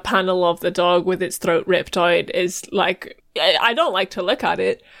that the panel of the dog with its throat ripped out is like, I don't like to look at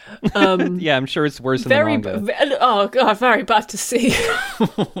it. Yeah, I'm sure it's worse in the manga. Oh god, very bad to see.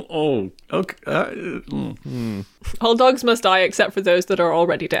 Oh, okay. All dogs must die except for those that are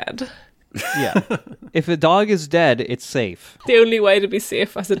already dead. Yeah. If a dog is dead, it's safe. The only way to be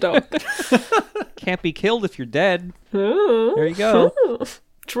safe as a dog. Can't be killed if you're dead. There you go.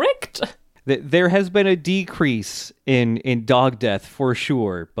 Tricked. There has been a decrease in dog death for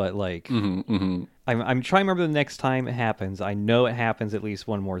sure, but like, I'm trying to remember the next time it happens. I know it happens at least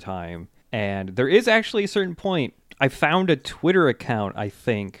one more time. And there is actually a certain point. I found a Twitter account, I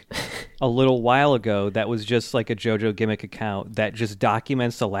think, a little while ago that was just like a JoJo gimmick account that just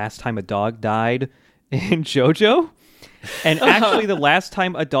documents the last time a dog died in JoJo. And actually the last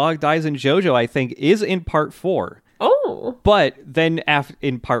time a dog dies in JoJo, I think, is in part 4. Oh. But then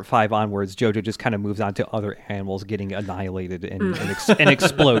in part 5 onwards, JoJo just kind of moves on to other animals getting annihilated and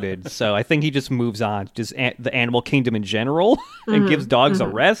exploded. So I think he just moves on to just the animal kingdom in general and gives dogs a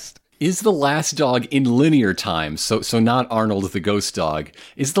rest. Is the last dog in linear time, so not Arnold the ghost dog,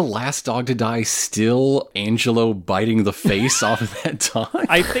 is the last dog to die still Angelo biting the face off of that dog?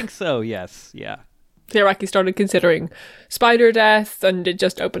 I think so, yes. Yeah. Hiroaki started considering spider death, and it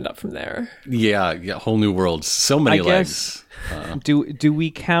just opened up from there. Yeah, whole new world. So many legs. Do we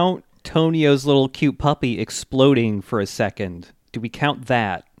count Tonio's little cute puppy exploding for a second? Do we count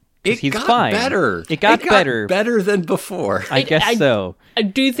that? It got fine. Better. It got better. Better than before. I guess so. I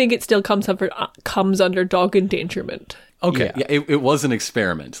do think it still comes under dog endangerment. Okay, yeah, it was an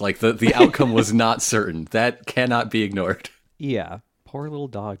experiment. Like, the outcome was not certain. That cannot be ignored. Yeah. Poor little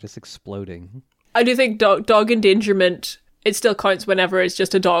dog just exploding. I do think dog endangerment, it still counts whenever it's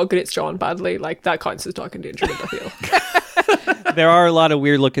just a dog and it's drawn badly. Like, that counts as dog endangerment, I feel. There are a lot of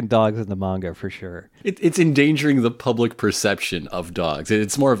weird-looking dogs in the manga, for sure. It's endangering the public perception of dogs.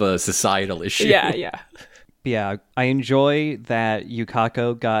 It's more of a societal issue. Yeah. Yeah, I enjoy that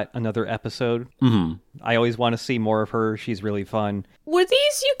Yukako got another episode. Mm-hmm. I always want to see more of her. She's really fun. Were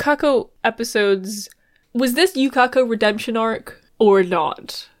these Yukako episodes... Was this Yukako redemption arc or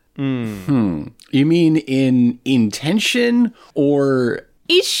not? You mean in intention, or...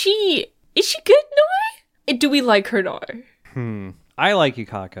 Is she good now? Do we like her now? I like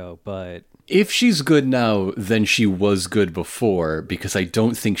Yukako, but... If she's good now, then she was good before, because I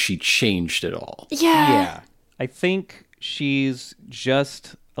don't think she changed at all. Yeah. I think she's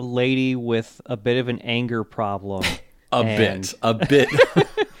just a lady with a bit of an anger problem. A bit.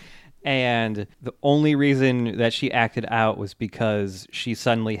 And the only reason that she acted out was because she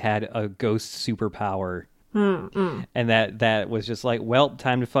suddenly had a ghost superpower. And that was just like, well,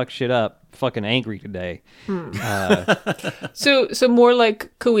 time to fuck shit up. Fucking angry today. So more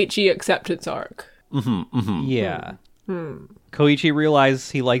like Koichi acceptance arc. Yeah. Koichi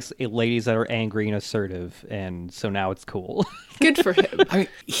realized he likes ladies that are angry and assertive, and so now it's cool. Good for him. I mean,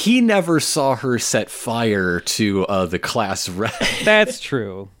 he never saw her set fire to the class rep. That's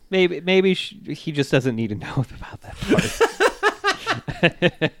true. Maybe he just doesn't need to know about that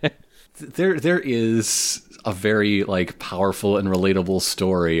part. There is a very like powerful and relatable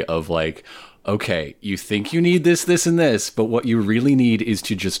story of like, okay, you think you need this, this, and this, but what you really need is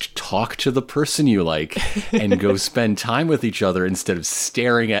to just talk to the person you like and go spend time with each other instead of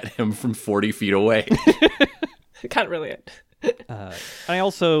staring at him from 40 feet away. Can't really. I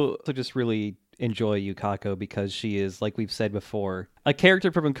also just really enjoy Yukako because she is, like we've said before, a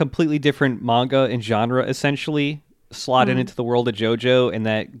character from a completely different manga and genre, essentially, slotted into the world of JoJo, and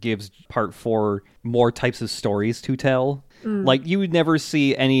that gives part 4 more types of stories to tell. Like, you would never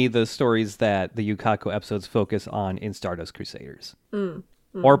see any of the stories that the Yukako episodes focus on in Stardust Crusaders.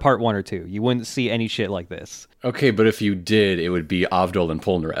 Or part 1 or 2. You wouldn't see any shit like this. Okay, but if you did, it would be Avdol and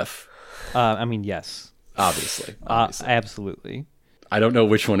Polnareff. I mean, yes. Obviously. Absolutely. I don't know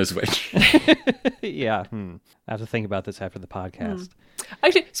which one is which. Yeah. I have to think about this after the podcast.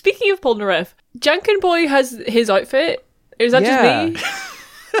 Actually, speaking of Polnareff, Janken Boy has his outfit. Is that just me?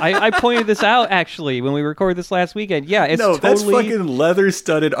 I pointed this out, actually, when we recorded this last weekend. Yeah, it's no, totally... that's fucking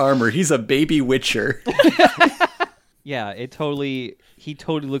leather-studded armor. He's a baby witcher. Yeah, he totally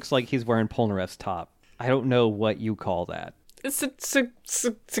looks like he's wearing Polnareff's top. I don't know what you call that. It's a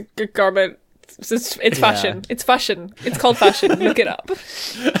good garment. It's fashion. It's fashion. It's called fashion. Look it up.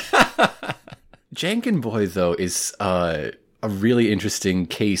 Janken Boy, though, is a really interesting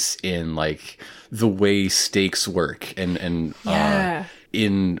case in like the way stakes work and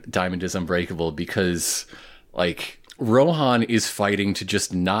in Diamond is Unbreakable, because like Rohan is fighting to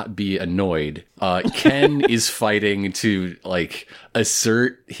just not be annoyed. Ken is fighting to like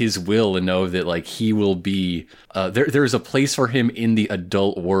assert his will and know that like he will be there's a place for him in the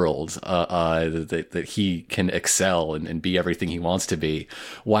adult world that he can excel and be everything he wants to be.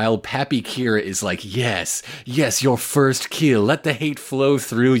 While Pappy Kira is like, yes, your first kill. Let the hate flow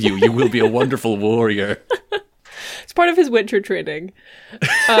through you. You will be a wonderful warrior. It's part of his winter training.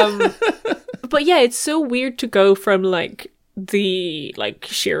 But yeah, it's so weird to go from like the like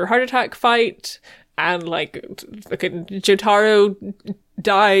sheer heart attack fight and like fucking Jotaro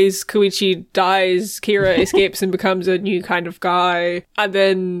dies, Koichi dies, Kira escapes and becomes a new kind of guy, and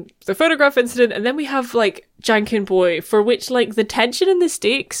then the photograph incident, and then we have like Janken Boy, for which like the tension and the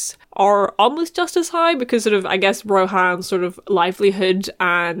stakes are almost just as high because sort of, I guess, Rohan's sort of livelihood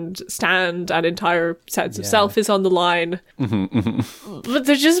and stand and entire sense of self is on the line. But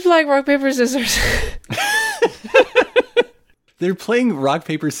they're just playing rock, paper, scissors. They're playing rock,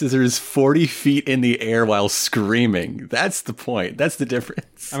 paper, scissors 40 feet in the air while screaming. That's the point. That's the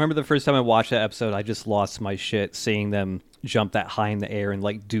difference. I remember the first time I watched that episode, I just lost my shit seeing them jump that high in the air and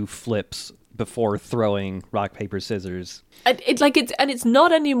like do flips before throwing rock, paper, scissors. It's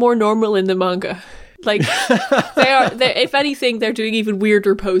not any more normal in the manga. Like they're if anything, they're doing even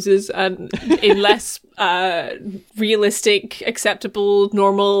weirder poses and in less realistic, acceptable,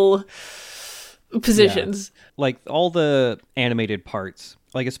 normal positions. Yeah. Like all the animated parts,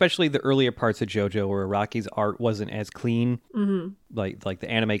 like especially the earlier parts of JoJo where Araki's art wasn't as clean. Like the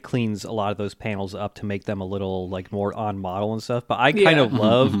anime cleans a lot of those panels up to make them a little like more on model and stuff. But I kind of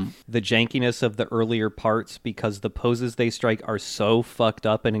love the jankiness of the earlier parts because the poses they strike are so fucked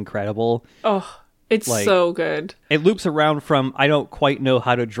up and incredible. Oh, it's like, so good. It loops around from I don't quite know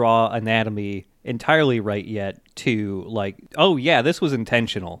how to draw anatomy entirely right yet to like, oh yeah, this was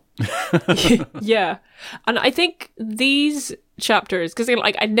intentional. Yeah. And I think these chapters, because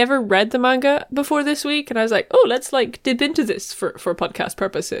like I'd never read the manga before this week, and I was like, oh, let's like dip into this for podcast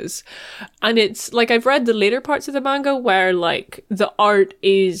purposes. And it's like I've read the later parts of the manga where like the art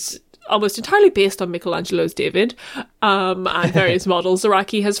is almost entirely based on Michelangelo's David and various models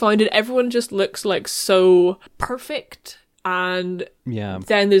Araki has found, and everyone just looks like so perfect. And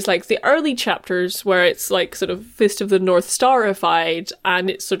then there's like the early chapters where it's like sort of Fist of the North Starified, and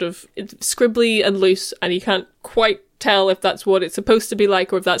it's sort of scribbly and loose, and you can't quite tell if that's what it's supposed to be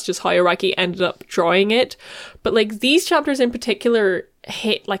like or if that's just how Araki ended up drawing it. But like these chapters in particular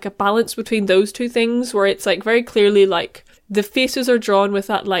hit like a balance between those two things where it's like very clearly like the faces are drawn with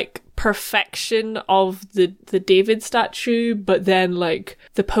that like perfection of the David statue, but then like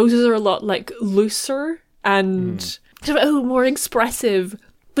the poses are a lot like looser and more expressive.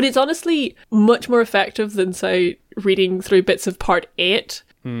 But it's honestly much more effective than, say, reading through bits of part 8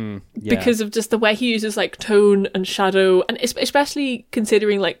 because of just the way he uses like tone and shadow, and especially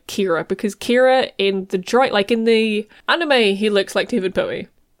considering like Kira, because Kira in the drawing, like in the anime, he looks like David Bowie,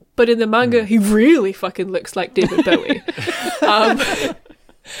 but in the manga, he really fucking looks like David Bowie.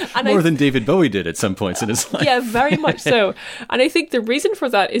 And more than David Bowie did at some points in his life. Yeah, very much so. And I think the reason for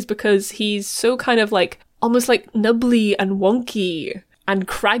that is because he's so kind of like almost like nubbly and wonky and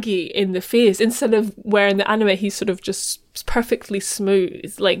craggy in the face, instead of where in the anime he's sort of just perfectly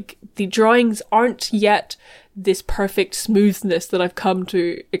smooth. Like the drawings aren't yet this perfect smoothness that I've come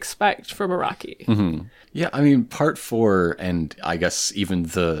to expect from Araki. Yeah, I mean, part 4 and I guess even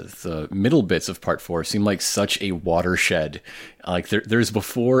the middle bits of part 4 seem like such a watershed. Like there's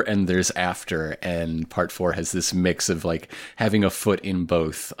before and there's after, and part 4 has this mix of like having a foot in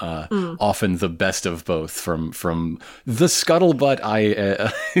both, often the best of both from the scuttlebutt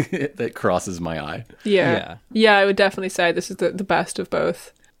that crosses my eye. Yeah, I would definitely say this is the best of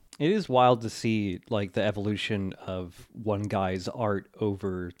both. It is wild to see like the evolution of one guy's art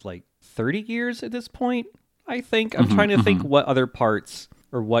over like 30 years at this point, I think. I'm trying to think what other parts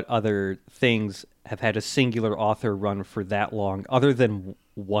or what other things have had a singular author run for that long other than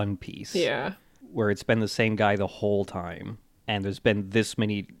One Piece. Yeah. Where it's been the same guy the whole time. And there's been this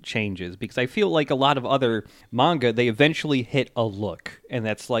many changes, because I feel like a lot of other manga, they eventually hit a look, and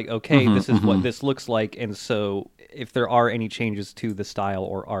that's like, okay, this is what this looks like. And so if there are any changes to the style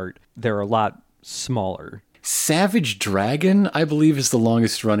or art, they're a lot smaller. Savage Dragon, I believe, is the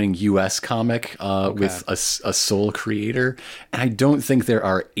longest running US comic with a sole creator. And I don't think there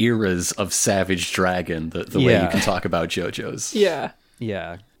are eras of Savage Dragon the way you can talk about JoJo's. Yeah.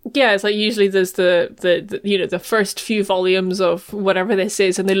 Yeah, it's like usually there's the you know, the first few volumes of whatever this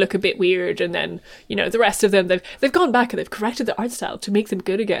is, and they look a bit weird, and then, you know, the rest of them they've gone back and they've corrected the art style to make them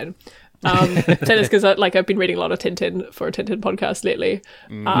good again. Because like I've been reading a lot of Tintin for a Tintin podcast lately.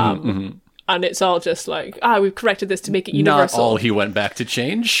 and it's all just like, we've corrected this to make it Not universal. all he went back to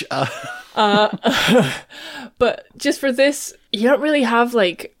change. But just for this, you don't really have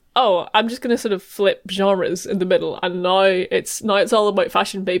like, oh, I'm just going to sort of flip genres in the middle, and now it's all about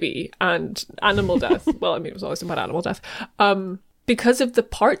fashion baby and animal death. Well, I mean, it was always about animal death. Because of the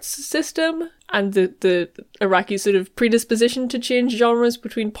parts system and the Iraqi sort of predisposition to change genres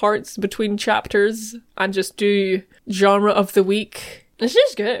between parts, between chapters, and just do genre of the week. It's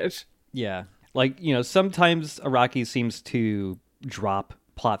just good. Yeah. Like, sometimes Araki seems to drop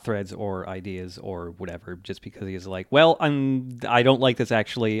plot threads or ideas or whatever just because he's like, well, I don't like this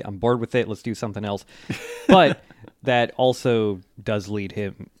actually. I'm bored with it. Let's do something else. But that also does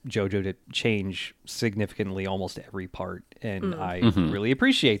lead JoJo to change significantly almost every part, and I really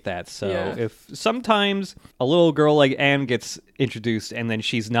appreciate that. So if sometimes a little girl like Anne gets introduced and then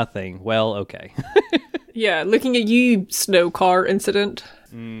she's nothing, well, okay. Yeah, looking at you, snow car incident.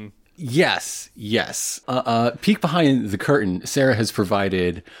 Yes. Peek behind the curtain, Sarah has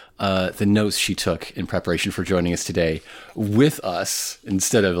provided the notes she took in preparation for joining us today with us,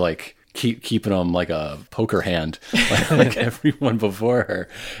 instead of like keeping them like a poker hand like everyone before her.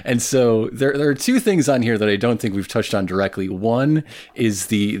 And so there are two things on here that I don't think we've touched on directly. One is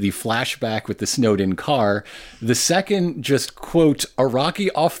the flashback with the snowed-in car. The second, just quote, Araki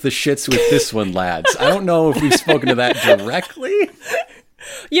off the shits with this one, lads. I don't know if we've spoken to that directly.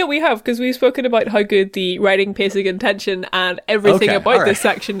 Yeah, we have, because we've spoken about how good the writing, pacing, and tension and everything about this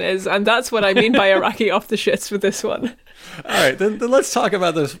section is, and that's what I mean by Araki off the shits with this one. All right, then let's talk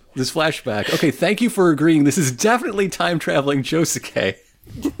about this flashback. Okay, thank you for agreeing. This is definitely time-traveling Josuke.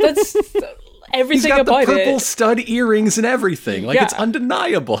 That's everything about it. He's got the purple stud earrings and everything. Like, it's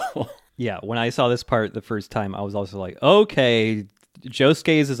undeniable. Yeah, when I saw this part the first time, I was also like, okay,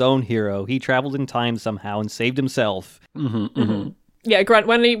 Josuke is his own hero. He traveled in time somehow and saved himself. Yeah, Grant,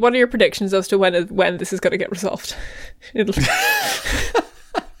 what are your predictions as to when this is going to get resolved?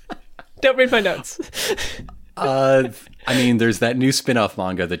 Don't read my notes. I mean, there's that new spin-off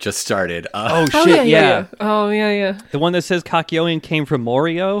manga that just started. Oh, shit, yeah. Oh, yeah. The one that says Kakyoin came from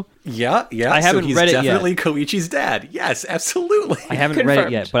Morio? Yeah. I haven't read it yet. He's definitely Koichi's dad. Yes, absolutely. I haven't read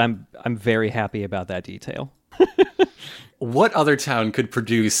it yet, but I'm very happy about that detail. What other town could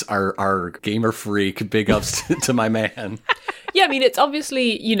produce our gamer freak? Big ups to my man. Yeah, I mean, it's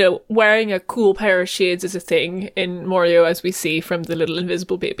obviously, wearing a cool pair of shades is a thing in Morio, as we see from the little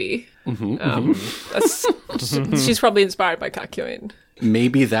invisible baby. She's probably inspired by Kakyoin.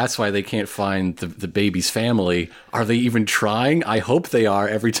 Maybe that's why they can't find the baby's family. Are they even trying? I hope they are.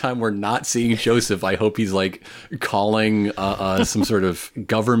 Every time we're not seeing Joseph, I hope he's like calling some sort of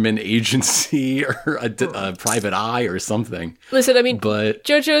government agency or a private eye or something. Listen, I mean, but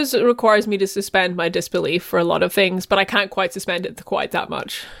JoJo's requires me to suspend my disbelief for a lot of things, but I can't quite suspend it quite that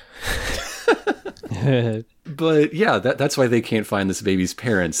much. But yeah, that's why they can't find this baby's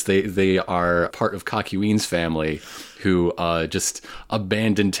parents. They are part of Kakyoin's family, who just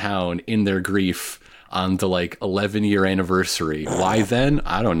abandoned town in their grief on the 11-year anniversary. Why then?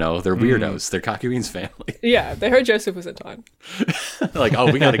 I don't know. They're weirdos. They're Kakyoin's family. Yeah, they heard Joseph was in town. Like,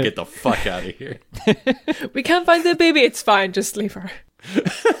 oh, we got to get the fuck out of here. We can't find the baby. It's fine. Just leave her.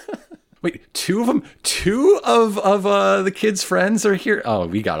 Wait, two of them? Two of the kids' friends are here? Oh,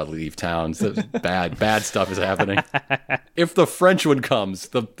 we gotta leave town. Bad stuff is happening. If the French one comes,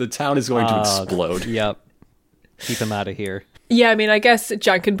 the town is going to explode. Yep. Keep them out of here. Yeah, I mean, I guess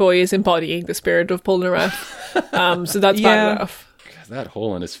Janken Boy is embodying the spirit of Polnareff. So that's bad enough. God, that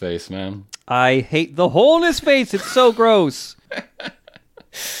hole in his face, man. I hate the hole in his face. It's so gross.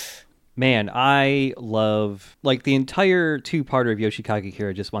 Man, I love, the entire two-parter of Yoshikage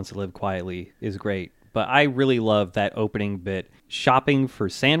Kira Just Wants to Live Quietly is great, but I really love that opening bit, shopping for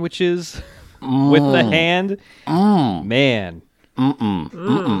sandwiches with the hand. Man.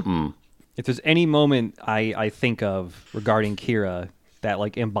 If there's any moment I think of regarding Kira that,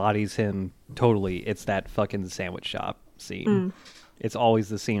 embodies him totally, it's that fucking sandwich shop scene. It's always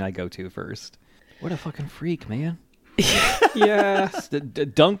the scene I go to first. What a fucking freak, man. Yeah.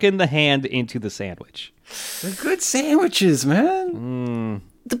 Dunking the hand into the sandwich. They're good sandwiches, man.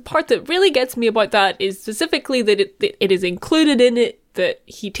 The part that really gets me about that is specifically that it is included in it that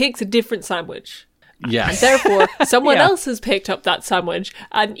he takes a different sandwich. Yes. And therefore, someone else has picked up that sandwich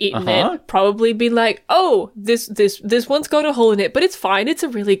and eaten it, probably been like, oh, this one's got a hole in it, but it's fine. It's a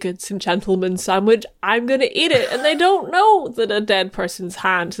really good gentleman sandwich. I'm going to eat it. And they don't know that a dead person's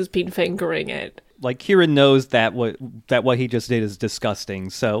hand has been fingering it. Like Kira knows that what he just did is disgusting,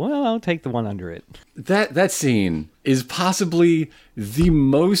 so well, I'll take the one under it. That scene is possibly the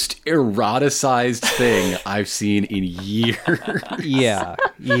most eroticized thing I've seen in years. Yeah.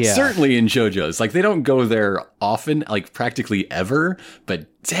 Certainly in JoJo's. Like, they don't go there often, like practically ever, but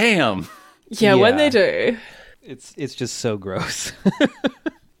damn. Yeah, when they do. It's just so gross.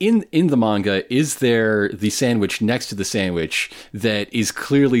 In the manga, is there the sandwich next to the sandwich that is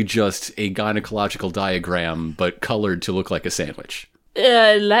clearly just a gynecological diagram, but colored to look like a sandwich?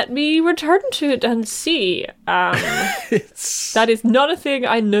 Let me return to it and see. That is not a thing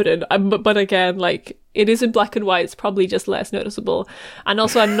I noted. But again, like, it is in black and white. It's probably just less noticeable. And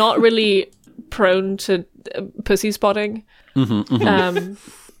also, I'm not really prone to pussy spotting.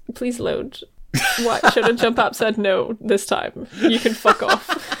 Please load. What? Should a Jump app said no this time? You can fuck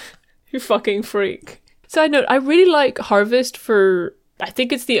off. You fucking freak. So I really like Harvest for... I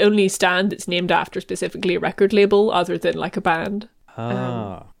think it's the only stand that's named after specifically a record label other than like a band.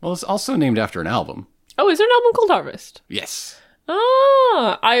 Well, it's also named after an album. Oh, is there an album called Harvest? Yes.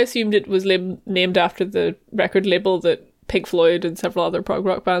 I assumed it was named after the record label that Pink Floyd and several other prog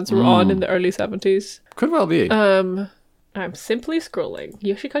rock bands were on in the early 70s. Could well be. I'm simply scrolling.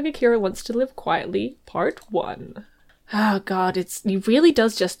 Yoshikage Kira Wants to Live Quietly, Part 1. Oh god, he really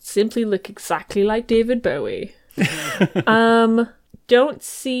does just simply look exactly like David Bowie. Don't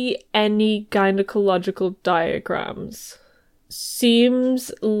see any gynecological diagrams.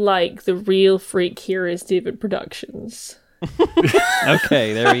 Seems like the real freak here is David Productions.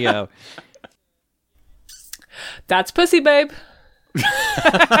 Okay, there we go. That's pussy, babe.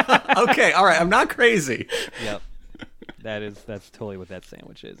 Okay, all right, I'm not crazy. Yep. That's totally what that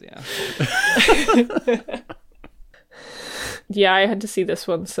sandwich is, yeah. Yeah, I had to see this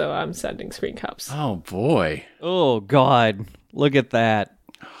one, so I'm sending screen caps. Oh, boy. Oh, God. Look at that.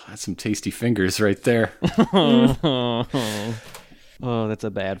 That's some tasty fingers right there. Oh, that's a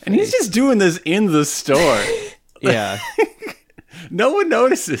bad face. And he's just doing this in the store. Yeah. No one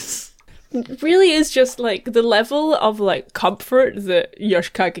notices. Really is just like the level of like comfort that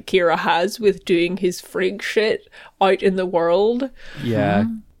Yoshikage Kira has with doing his freak shit out in the world. Yeah.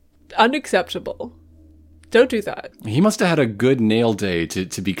 Unacceptable. Don't do that. He must have had a good nail day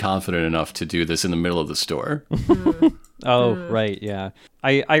to be confident enough to do this in the middle of the store. Oh, right, yeah.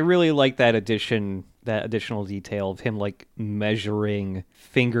 I really like that additional detail of him like measuring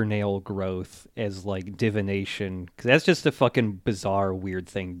fingernail growth as like divination, because that's just a fucking bizarre, weird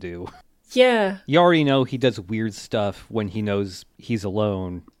thing to do. Yeah. You already know he does weird stuff when he knows he's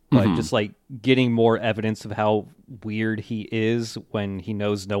alone, but just like getting more evidence of how weird he is when he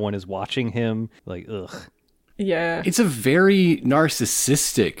knows no one is watching him, like, ugh. Yeah. It's a very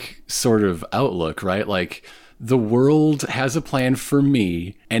narcissistic sort of outlook, right? Like, the world has a plan for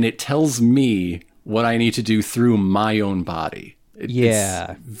me, and it tells me what I need to do through my own body.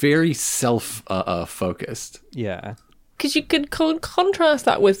 Yeah. It's very self-focused. Yeah. Because you could contrast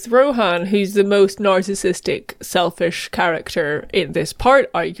that with Rohan, who's the most narcissistic, selfish character in this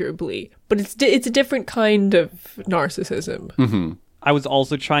part, arguably. But it's a different kind of narcissism. Mm-hmm. I was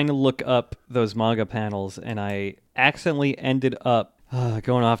also trying to look up those manga panels, and I accidentally ended up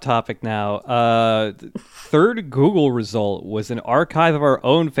going off topic now. Third Google result was an archive of our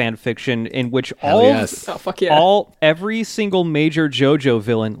own fan fiction in which every single major JoJo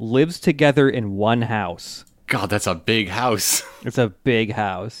villain lives together in one house. God, that's a big house. It's a big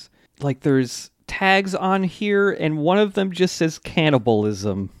house. Like, there's tags on here, and one of them just says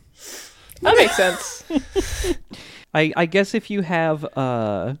cannibalism. That makes sense. I guess if you have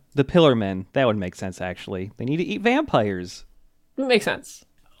the Pillar Men, that would make sense, actually. They need to eat vampires. Makes sense.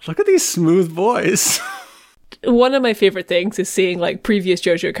 Look at these smooth boys. One of my favorite things is seeing like previous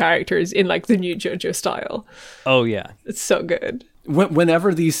JoJo characters in like the new JoJo style. Oh, yeah. It's so good.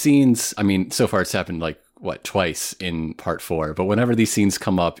 Whenever these scenes, I mean, so far it's happened like, twice in part 4, but whenever these scenes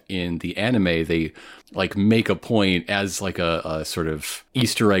come up in the anime, they like make a point as like a sort of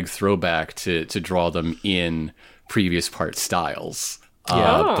Easter egg throwback to draw them in previous part styles.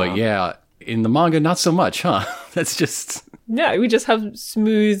 Yeah. But yeah, in the manga, not so much, huh? That's just... Yeah, we just have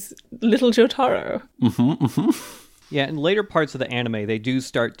smooth little Jotaro. Mm-hmm, mm-hmm. Yeah, in later parts of the anime, they do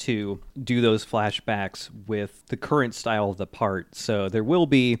start to do those flashbacks with the current style of the part. So there will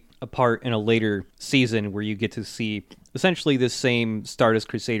be a part in a later season where you get to see essentially the same Stardust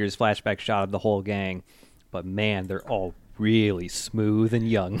Crusaders flashback shot of the whole gang. But man, they're all really smooth and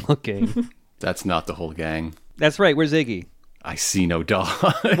young looking. That's not the whole gang. That's right, where's Iggy? I see no dog.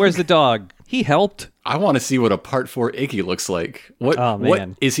 Where's the dog? He helped. I want to see what a part 4 Iggy looks like. What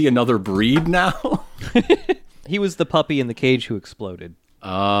man. Is he another breed now? He was the puppy in the cage who exploded.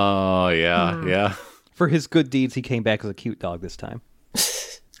 Oh, yeah, yeah. For his good deeds, he came back as a cute dog this time.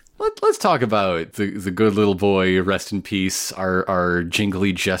 Let's talk about the good little boy, rest in peace, our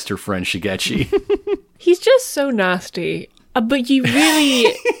jingly jester friend Shigechi. He's just so nasty. But you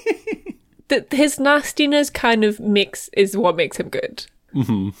really... his nastiness kind of is what makes him good.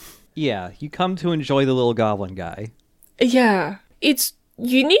 Mm-hmm. Yeah, you come to enjoy the little goblin guy. Yeah. It's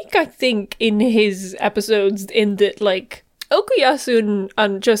unique, I think, in his episodes in that, like, Okuyasu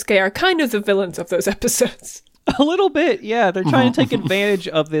and Josuke are kind of the villains of those episodes. A little bit, yeah. They're trying to take advantage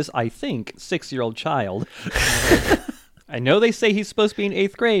of this, I think, 6-year-old child. I know they say he's supposed to be in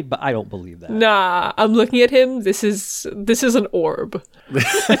 8th grade, but I don't believe that. Nah, I'm looking at him. This is an orb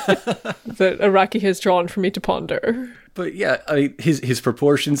that Araki has drawn for me to ponder. But yeah, his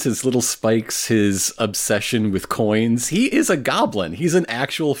proportions, his little spikes, his obsession with coins. He is a goblin. He's an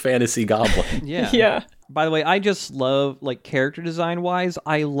actual fantasy goblin. Yeah. By the way, I just love, like, character design-wise,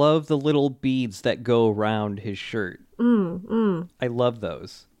 I love the little beads that go around his shirt. I love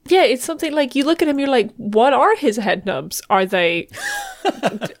those. Yeah, it's something like you look at him, you're like, what are his head nubs? Are they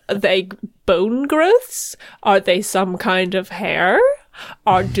bone growths? Are they some kind of hair?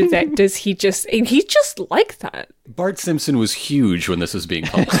 Or does he just, and he's just like that. Bart Simpson was huge when this was being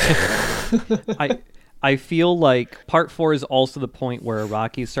published. I feel like part 4 is also the point where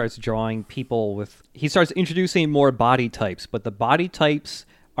Araki starts drawing people with... He starts introducing more body types, but the body types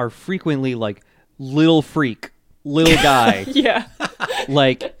are frequently like little freak, little guy. Yeah.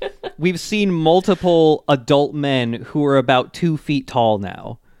 Like, we've seen multiple adult men who are about 2 feet tall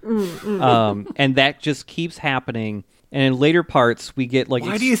now. And that just keeps happening. And in later parts, we get like...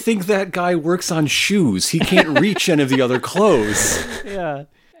 Why do you think that guy works on shoes? He can't reach any of the other clothes. Yeah.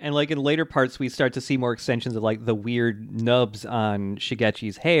 And like in later parts, we start to see more extensions of like the weird nubs on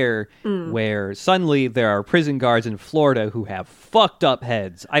Shigechi's hair, where suddenly there are prison guards in Florida who have fucked up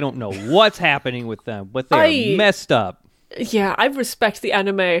heads. I don't know what's happening with them, but they're messed up. Yeah, I respect the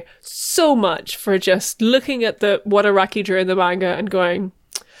anime so much for just looking at what Araki drew in the manga and going,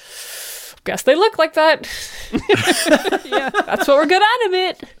 guess they look like that. Yeah, that's what we're gonna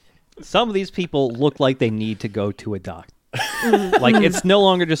animate. Some of these people look like they need to go to a doctor. Like, it's no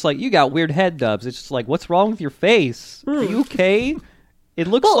longer just like, you got weird head nubs. It's just like, what's wrong with your face? Are you okay? It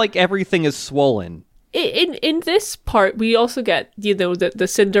looks like everything is swollen. In this part, we also get, the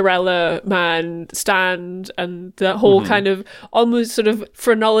Cinderella man stand and that whole kind of almost sort of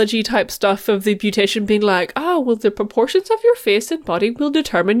phrenology type stuff of the beautician being like, well, the proportions of your face and body will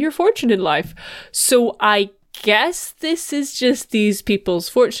determine your fortune in life. So I guess this is just these people's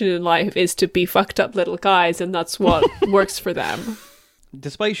fortune in life is to be fucked up little guys, and that's what works for them.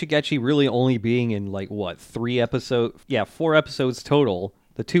 Despite Shigechi really only being in, like, what, 4 episodes total,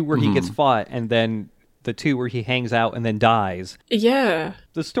 the 2 where he gets fought, and then the 2 where he hangs out and then dies. Yeah.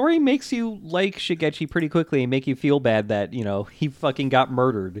 The story makes you like Shigechi pretty quickly and make you feel bad that, he fucking got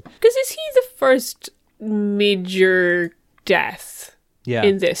murdered. Because is he the first major death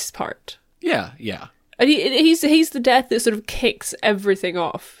in this part? Yeah. And he's the death that sort of kicks everything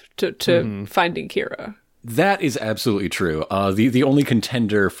off to finding Kira. That is absolutely true. The only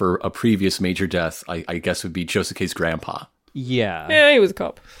contender for a previous major death, I guess, would be Josuke's grandpa. Yeah, he was a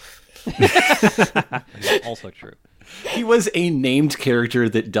cop. Also true. He was a named character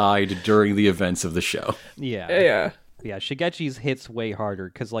that died during the events of the show. Yeah. Yeah, Shigechi's hits way harder,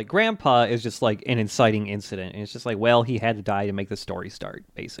 because, like, Grandpa is just, like, an inciting incident, and it's just like, well, he had to die to make the story start,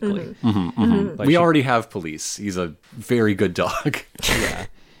 basically. We already have police. He's a very good dog. Yeah.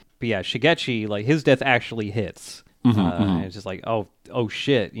 But yeah, Shigechi, like, his death actually hits. And it's just like, oh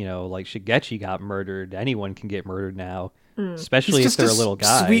shit, like, Shigechi got murdered. Anyone can get murdered now. Especially if they're a little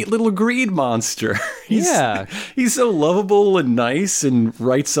guy. Sweet little greed monster. Yeah. He's so lovable and nice and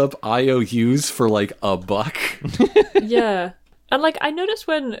writes up IOUs for like $1. Yeah. And like I noticed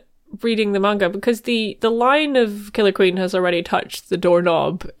when reading the manga, because the line of Killer Queen has already touched the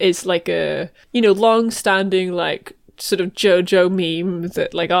doorknob is like a, long-standing like sort of JoJo meme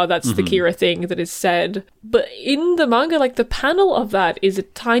that like, that's the Kira thing that is said. But in the manga, like the panel of that is a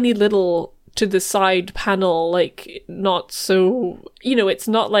tiny little to the side panel, like not so, it's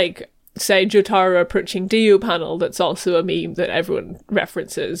not like say Jotaro approaching Dio panel that's also a meme that everyone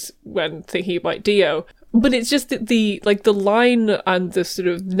references when thinking about Dio. But it's just that the line and the sort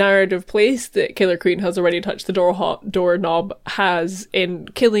of narrative place that Killer Queen has already touched the doorknob has in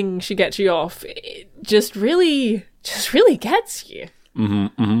killing Shigechi off, it just really gets you.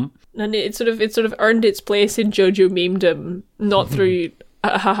 And it sort of earned its place in JoJo memedom, not through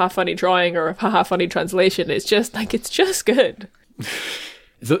a haha funny drawing or a haha funny translation. It's just good.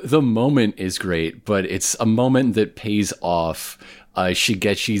 The moment is great, but it's a moment that pays off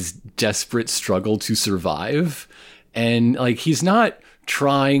Shigechi's desperate struggle to survive. And like, he's not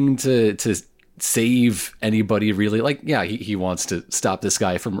trying to save anybody really. Like, yeah, he wants to stop this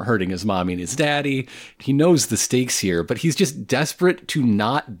guy from hurting his mommy and his daddy. He knows the stakes here, but he's just desperate to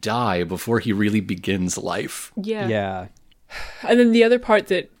not die before he really begins life. Yeah. And then the other part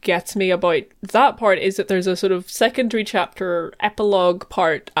that gets me about that part is that there's a sort of secondary chapter epilogue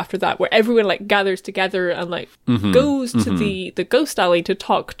part after that where everyone like gathers together and like goes to the ghost alley to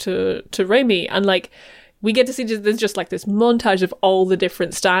talk to Remy, and like we get to see there's just like this montage of all the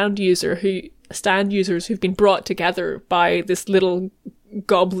different stand users who've been brought together by this little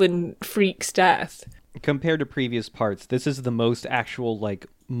goblin freak's death. Compared to previous parts, this is the most actual like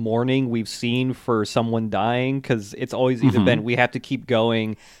mourning we've seen for someone dying, because it's always either been we have to keep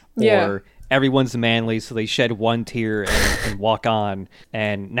going or everyone's manly, so they shed one tear and walk on.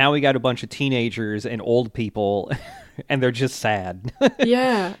 And now we got a bunch of teenagers and old people and they're just sad.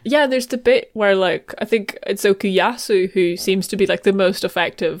 Yeah, there's the bit where like I think it's Okuyasu who seems to be like the most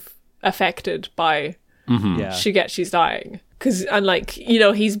affected by Shigechi's dying. And like, you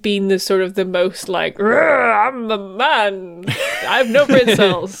know, he's been the sort of the most like, I'm the man, I have no brain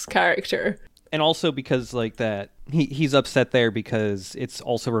cells character. And also because like that, he's upset there because it's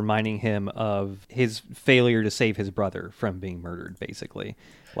also reminding him of his failure to save his brother from being murdered, basically.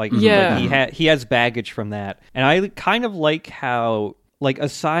 Like, he has baggage from that. And I kind of like how, like,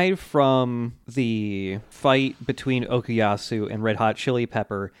 aside from the fight between Okuyasu and Red Hot Chili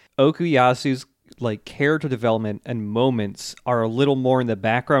Pepper, Okuyasu's like character development and moments are a little more in the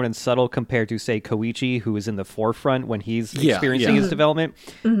background and subtle compared to, say, Koichi, who is in the forefront when he's experiencing his development.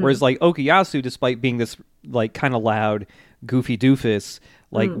 Whereas like Okuyasu, despite being this like kind of loud, goofy doofus,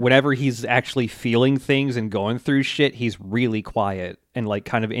 like whenever he's actually feeling things and going through shit, he's really quiet and like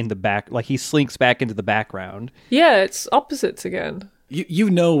kind of in the back, like he slinks back into the background. Yeah, it's opposites again. You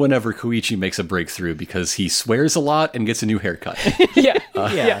know whenever Koichi makes a breakthrough because he swears a lot and gets a new haircut.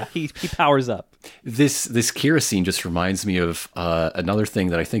 He powers up. This Kira scene just reminds me of another thing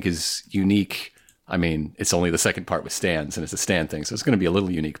that I think is unique. I mean, it's only the second part with stands, and it's a stand thing, so it's going to be a little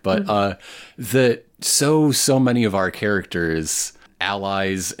unique. But so many of our characters,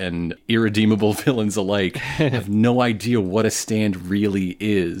 allies and irredeemable villains alike, have no idea what a stand really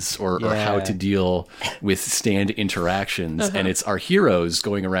is or how to deal with stand interactions. And it's our heroes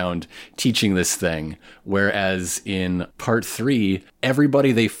going around teaching this thing. Whereas in part 3,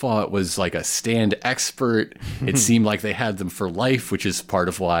 everybody they fought was like a stand expert. It seemed like they had them for life, which is part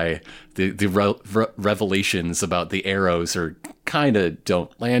of why the revelations about the arrows are kind of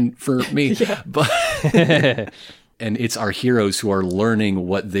don't land for me. But and it's our heroes who are learning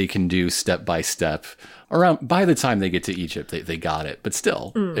what they can do step by step. Around by the time they get to Egypt, they got it. But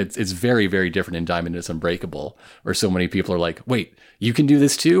still, it's very, very different in Diamond is Unbreakable, where so many people are like, wait, you can do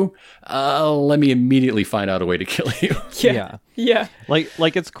this too? Let me immediately find out a way to kill you. Yeah.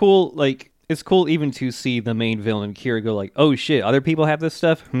 Like it's cool, like it's cool even to see the main villain Kira go like, oh shit, other people have this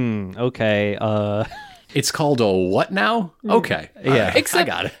stuff? Okay, It's called a what now? Okay. Yeah. Except I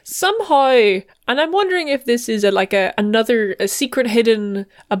got it. somehow, and I'm wondering if this is another secret hidden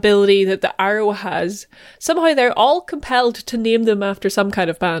ability that the Arrow has. Somehow they're all compelled to name them after some kind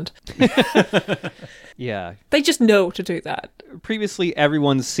of band. Yeah. They just know to do that. Previously,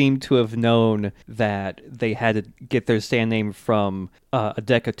 everyone seemed to have known that they had to get their stand name from a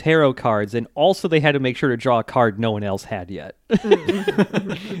deck of tarot cards, and also they had to make sure to draw a card no one else had yet.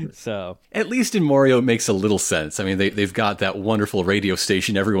 So, at least in Mario, it makes a little sense. I mean, they've got that wonderful radio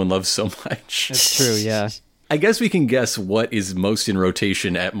station everyone loves so much. That's true, yeah. I guess we can guess what is most in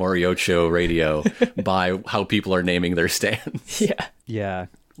rotation at Moriocho Radio by how people are naming their stands. Yeah.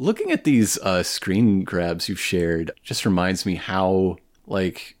 Looking at these screen grabs you've shared just reminds me how,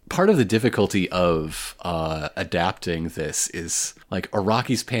 like, part of the difficulty of adapting this is, like,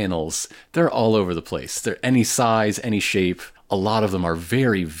 Araki's panels, they're all over the place. They're any size, any shape. A lot of them are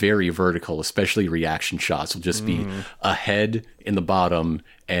very, very vertical, especially reaction shots will just be a head in the bottom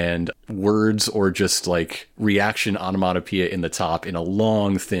and words or just, like, reaction onomatopoeia in the top in a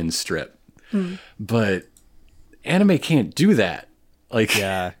long, thin strip. But anime can't do that. Like,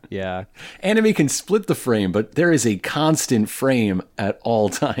 yeah. Anime can split the frame, but there is a constant frame at all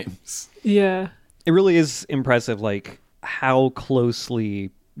times. Yeah. It really is impressive, like, how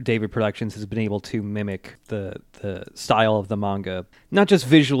closely David Productions has been able to mimic the style of the manga. Not just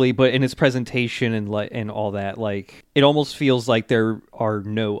visually, but in its presentation and all that. Like, it almost feels like there are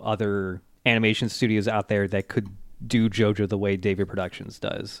no other animation studios out there that could do JoJo the way David Productions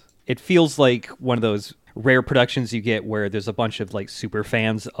does. It feels like one of those rare productions you get where there's a bunch of like super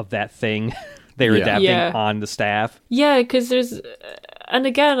fans of that thing they're Yeah. adapting Yeah. on the staff. Yeah, because there's, and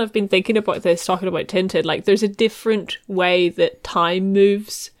again, I've been thinking about this, talking about Tinted. Like, there's a different way that time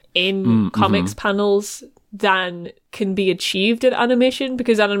moves in comics panels than can be achieved in animation,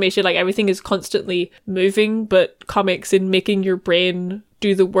 because animation, like, everything is constantly moving, but comics, in making your brain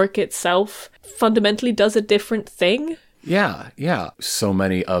do the work itself, fundamentally does a different thing. Yeah, yeah. So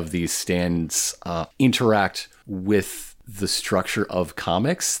many of these stands interact with the structure of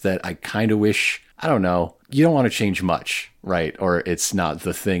comics that I kind of wish, I don't know, you don't want to change much, right? Or it's not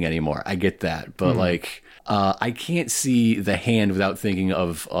the thing anymore. I get that. But like, I can't see the hand without thinking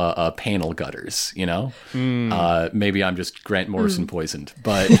of panel gutters, you know? Maybe I'm just Grant Morrison poisoned,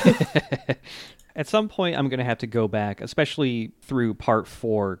 but... At some point, I'm going to have to go back, especially through part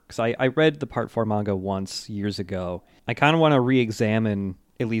 4, because I read the part 4 manga once years ago. I kind of want to re-examine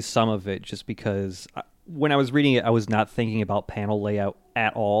at least some of it, just because when I was reading it, I was not thinking about panel layout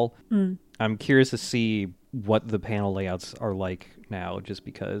at all. I'm curious to see what the panel layouts are like now, just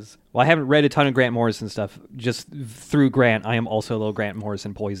because, well, I haven't read a ton of Grant Morrison stuff. Just through Grant, I am also a little Grant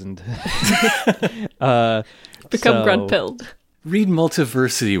Morrison poisoned. Become Grant pilled. Read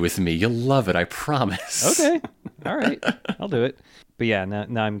Multiversity with me. You'll love it, I promise. Okay. All right. I'll do it. But yeah,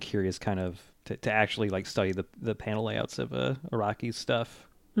 now I'm curious kind of to actually like study the panel layouts of Araki's stuff.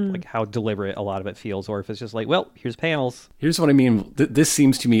 Like how deliberate a lot of it feels, or if it's just like, well, here's panels. Here's what I mean. This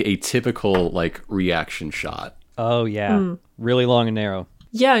seems to me a typical like reaction shot. Oh yeah. Really long and narrow.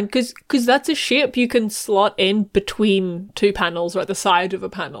 Yeah, because that's a shape you can slot in between two panels or at the side of a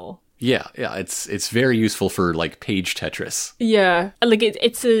panel. Yeah, it's very useful for like page Tetris. Yeah, and like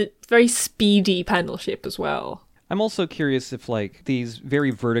it's a very speedy panel shape as well. I'm also curious if like these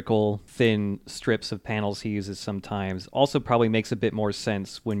very vertical, thin strips of panels he uses sometimes also probably makes a bit more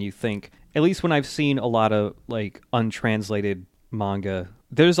sense when you think, at least when I've seen a lot of like untranslated manga,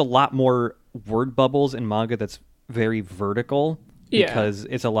 there's a lot more word bubbles in manga that's very vertical. Yeah. Because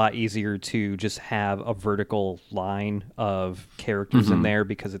it's a lot easier to just have a vertical line of characters in there,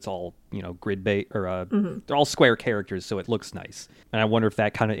 because it's all, you know, grid bait or they're all square characters, so it looks nice. And I wonder if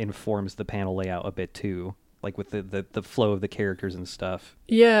that kind of informs the panel layout a bit too, like with the flow of the characters and stuff.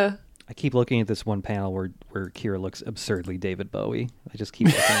 Yeah. I keep looking at this one panel where Kira looks absurdly David Bowie. I just keep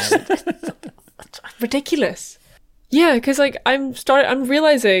looking at it. Ridiculous. Yeah, because like I'm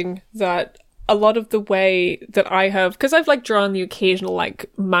realizing that a lot of the way that I have, because I've like drawn the occasional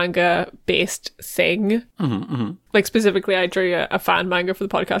like manga based thing. Like specifically, I drew a fan manga for the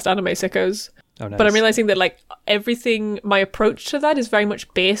podcast Anime Sickos. Oh, nice. But I'm realizing that like everything, my approach to that is very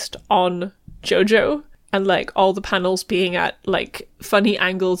much based on JoJo, and like all the panels being at like funny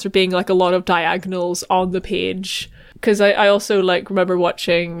angles or being like a lot of diagonals on the page. Because I also like remember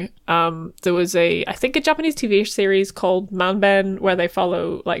watching, there was I think a Japanese TV series called Manben where they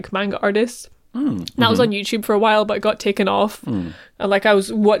follow like manga artists. That was on YouTube for a while, but it got taken off. And like I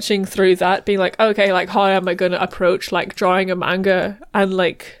was watching through that, being like, okay, like how am I going to approach like drawing a manga, and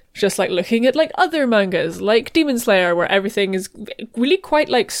like just like looking at like other mangas like Demon Slayer, where everything is really quite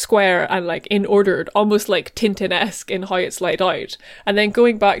like square and like in ordered, almost like Tintin-esque in how it's laid out, and then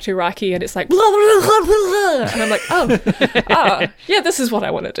going back to Raki and it's like blah, blah, blah, blah, blah. And I'm like, oh yeah, this is what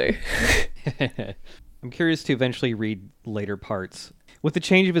I want to do. I'm curious to eventually read later parts. With the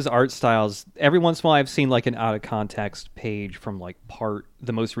change of his art styles, every once in a while I've seen like an out of context page from like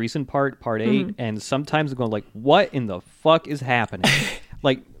the most recent part 8, and sometimes I'm going like, what in the fuck is happening?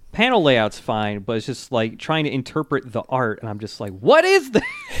 Like, panel layout's fine, but it's just like trying to interpret the art, and I'm just like, what is this?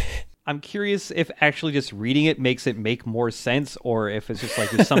 I'm curious if actually just reading it makes it make more sense, or if it's just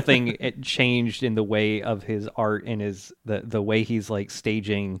like there's something it changed in the way of his art and the way he's like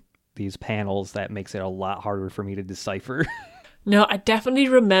staging these panels that makes it a lot harder for me to decipher. No, I definitely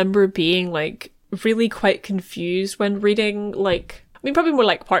remember being like really quite confused when reading like, I mean, probably more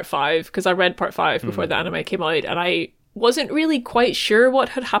like part 5, because I read part 5 before the anime came out, and I wasn't really quite sure what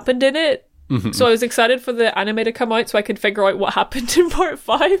had happened in it. So I was excited for the anime to come out so I could figure out what happened in part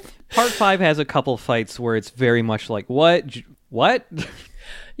 5. Part 5 has a couple fights where it's very much like, what?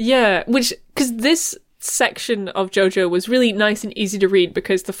 Yeah, because this section of JoJo was really nice and easy to read,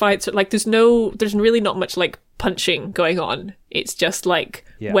 because the fights are like, there's really not much like punching going on. It's just like,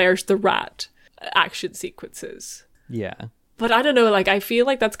 where's the rat action sequences. Yeah. But I don't know, like I feel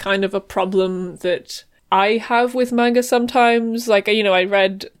like that's kind of a problem that I have with manga sometimes. Like, you know, I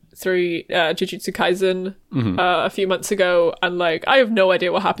read through Jujutsu Kaisen a few months ago, and like I have no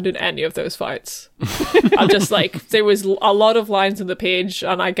idea what happened in any of those fights. I'm just like, there was a lot of lines on the page,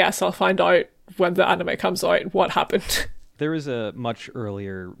 and I guess I'll find out when the anime comes out what happened. There was a much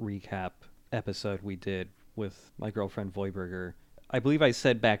earlier recap episode we did with my girlfriend Voiberger. I believe I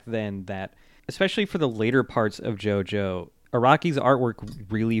said back then that especially for the later parts of JoJo, Araki's artwork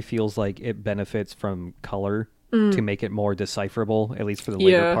really feels like it benefits from color to make it more decipherable, at least for the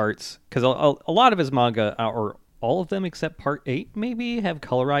later parts. Because a lot of his manga, or all of them except part 8 maybe, have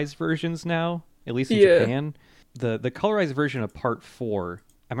colorized versions now, at least in Japan. The colorized version of part 4,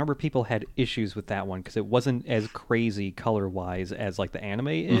 I remember people had issues with that one because it wasn't as crazy color-wise as like the anime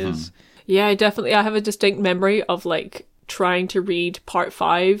is. Yeah, I have a distinct memory of like trying to read part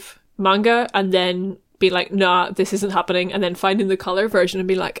 5 manga and then be like, nah, this isn't happening, and then finding the color version and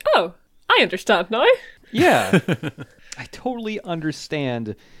be like, oh, I understand now. Yeah. I totally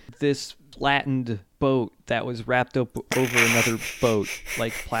understand this flattened boat that was wrapped up over another boat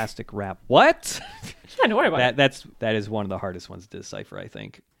like plastic wrap. What? Yeah, don't worry about it. That is one of the hardest ones to decipher, I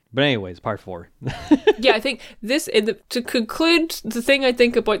think. But anyways, part 4. Yeah, I think to conclude, the thing I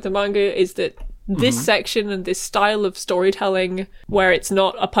think about the manga is that this section and this style of storytelling, where it's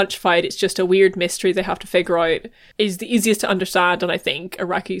not a punch fight, it's just a weird mystery they have to figure out, is the easiest to understand, and I think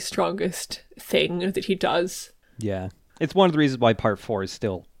Araki's strongest thing that he does. Yeah. It's one of the reasons why part 4 is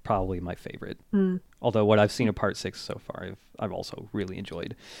still probably my favorite. Although what I've seen of part 6 so far, I've also really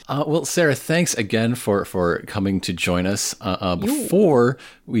enjoyed. Well, Sarah, thanks again for coming to join us. Before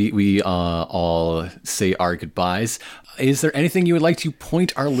we all say our goodbyes, is there anything you would like to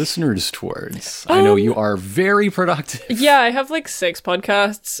point our listeners towards? I know you are very productive. Yeah, I have like 6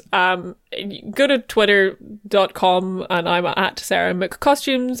 podcasts. Go to twitter.com and I'm at Sarah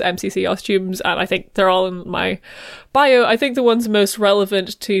McCostumes, MCC Costumes, and I think they're all in my bio. I think the ones most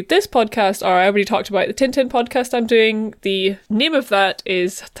relevant to this podcast are, I already talked about the Tintin podcast I'm doing. The name of that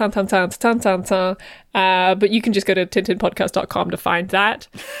is Tan Tan Tan Tan Tan Tan. But you can just go to tintinpodcast.com to find that.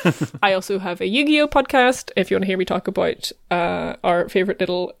 I also have a Yu-Gi-Oh podcast if you want to hear me talk about our favorite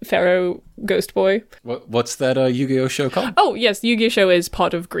little Pharaoh ghost boy. What's that Yu-Gi-Oh show called? Oh, yes, Yu-Gi-Oh show is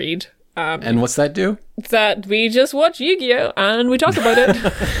Pot of Greed. And what's that do? That we just watch Yu-Gi-Oh and we talk about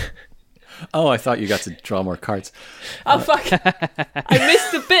it. Oh, I thought you got to draw more cards. Oh, fuck. I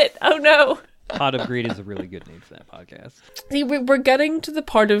missed the bit. Oh, no. Pot of Greed is a really good name for that podcast. See, we're getting to the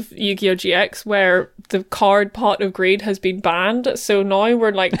part of Yu-Gi-Oh! GX where the card Pot of Greed has been banned. So now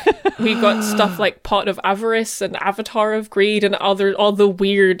we're like, we've got stuff like Pot of Avarice and Avatar of Greed and all the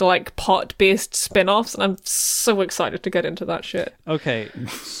weird like pot-based spin-offs. And I'm so excited to get into that shit. Okay,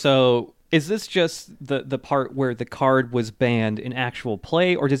 so is this just the part where the card was banned in actual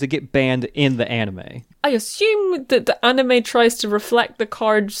play, or does it get banned in the anime? I assume that the anime tries to reflect the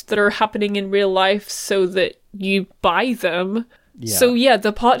cards that are happening in real life so that you buy them. Yeah. So yeah,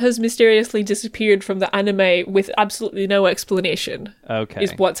 the pot has mysteriously disappeared from the anime with absolutely no explanation. Okay.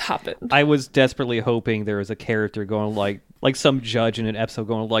 Is what's happened. I was desperately hoping there was a character going like some judge in an episode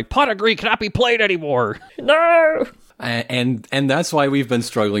going like, Pot of Greed cannot be played anymore. No! And that's why we've been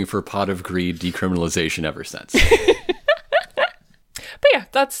struggling for Pot of Greed decriminalization ever since. But yeah,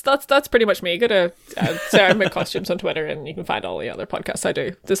 that's pretty much me. Go to Sarah McCostumes on Twitter and you can find all the other podcasts I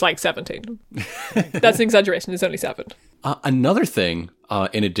do. There's like 17. That's an exaggeration. There's only 7. Another thing,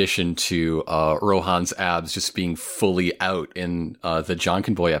 in addition to Rohan's abs just being fully out in the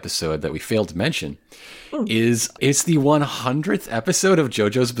Jonkin Boy episode that we failed to mention, is it's the 100th episode of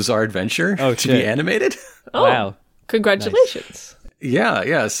JoJo's Bizarre Adventure to be animated. Oh, wow. Congratulations. Nice.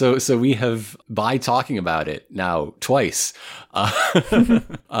 Yeah. So we have, by talking about it now twice, we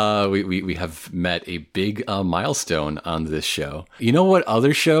have met a big milestone on this show. You know what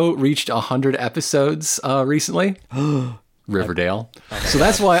other show reached 100 episodes recently? Riverdale. So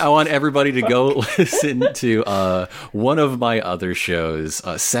that's why I want everybody to go listen to one of my other shows,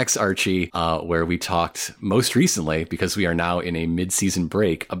 Sex Archie, where we talked most recently, because we are now in a mid-season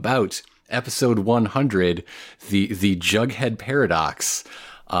break, about episode 100, the Jughead Paradox.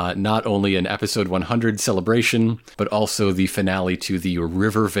 Not only an episode 100 celebration, but also the finale to the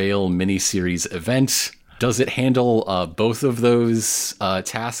Rivervale miniseries event. Does it handle both of those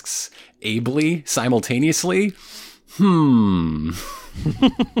tasks ably, simultaneously?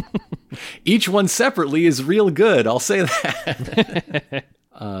 Each one separately is real good, I'll say that.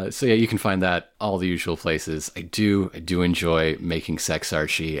 So yeah, you can find that all the usual places. I do enjoy making Sex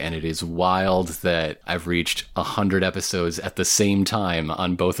Archie, and it is wild that I've reached 100 episodes at the same time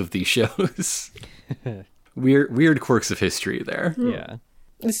on both of these shows. Weird quirks of history there. Yeah.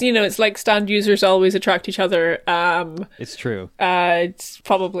 It's like stand users always attract each other. It's true. It's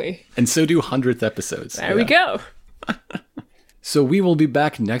probably. And so do 100th episodes. There we go. So we will be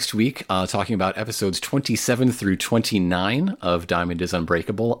back next week talking about episodes 27 through 29 of Diamond is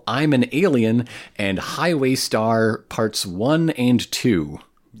Unbreakable, I'm an Alien, and Highway Star Parts 1 and 2.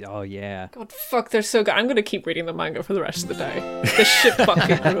 Oh, yeah. God, fuck, they're so good. I'm going to keep reading the manga for the rest of the day. The shit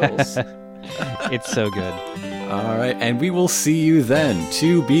fucking rules. It's so good. All right, and we will see you then.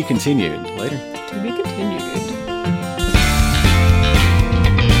 To be continued. Later. To be continued.